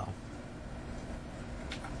option as well.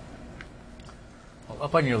 Well,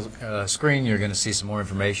 up on your screen, you're going to see some more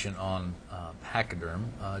information on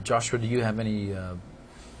Pachyderm. Joshua, do you have any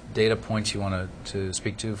data points you want to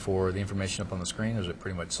speak to for the information up on the screen, or is it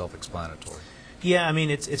pretty much self-explanatory? Yeah, I mean,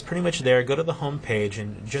 it's pretty much there. Go to the home page,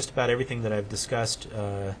 and just about everything that I've discussed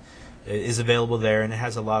is available there, and it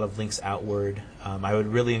has a lot of links outward. I would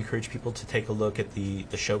really encourage people to take a look at the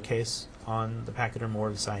showcase on the Pachyderm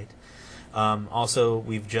org site. Also,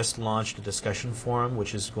 we've just launched a discussion forum,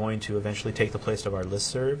 which is going to eventually take the place of our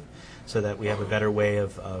listserv, so that we have a better way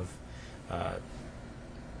of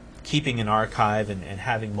keeping an archive and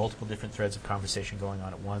having multiple different threads of conversation going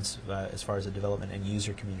on at once as far as the development and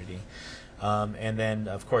user community. And then,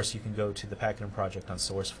 of course, you can go to the Pachyderm project on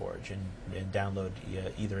SourceForge and download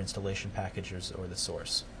either installation packages or the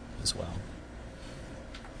source as well.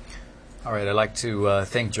 All right, I'd like to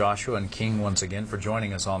thank Joshua and King once again for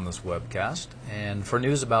joining us on this webcast. And for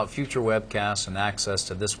news about future webcasts and access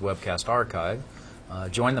to this webcast archive,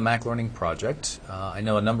 join the Mac Learning Project. I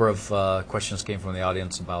know a number of questions came from the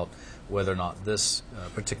audience about whether or not this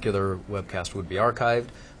particular webcast would be archived.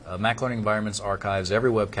 Mac Learning Environments archives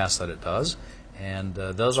every webcast that it does, and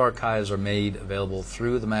those archives are made available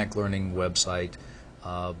through the Mac Learning website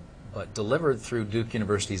but delivered through Duke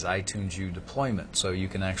University's iTunes U deployment. So you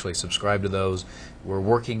can actually subscribe to those. We're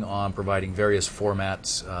working on providing various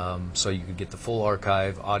formats so you can get the full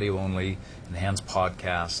archive, audio only, enhanced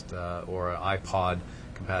podcast, or iPod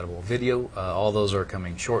compatible video. All those are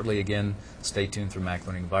coming shortly. Again, stay tuned through Mac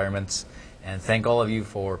Learning Environments. And thank all of you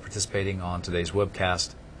for participating on today's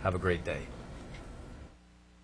webcast. Have a great day.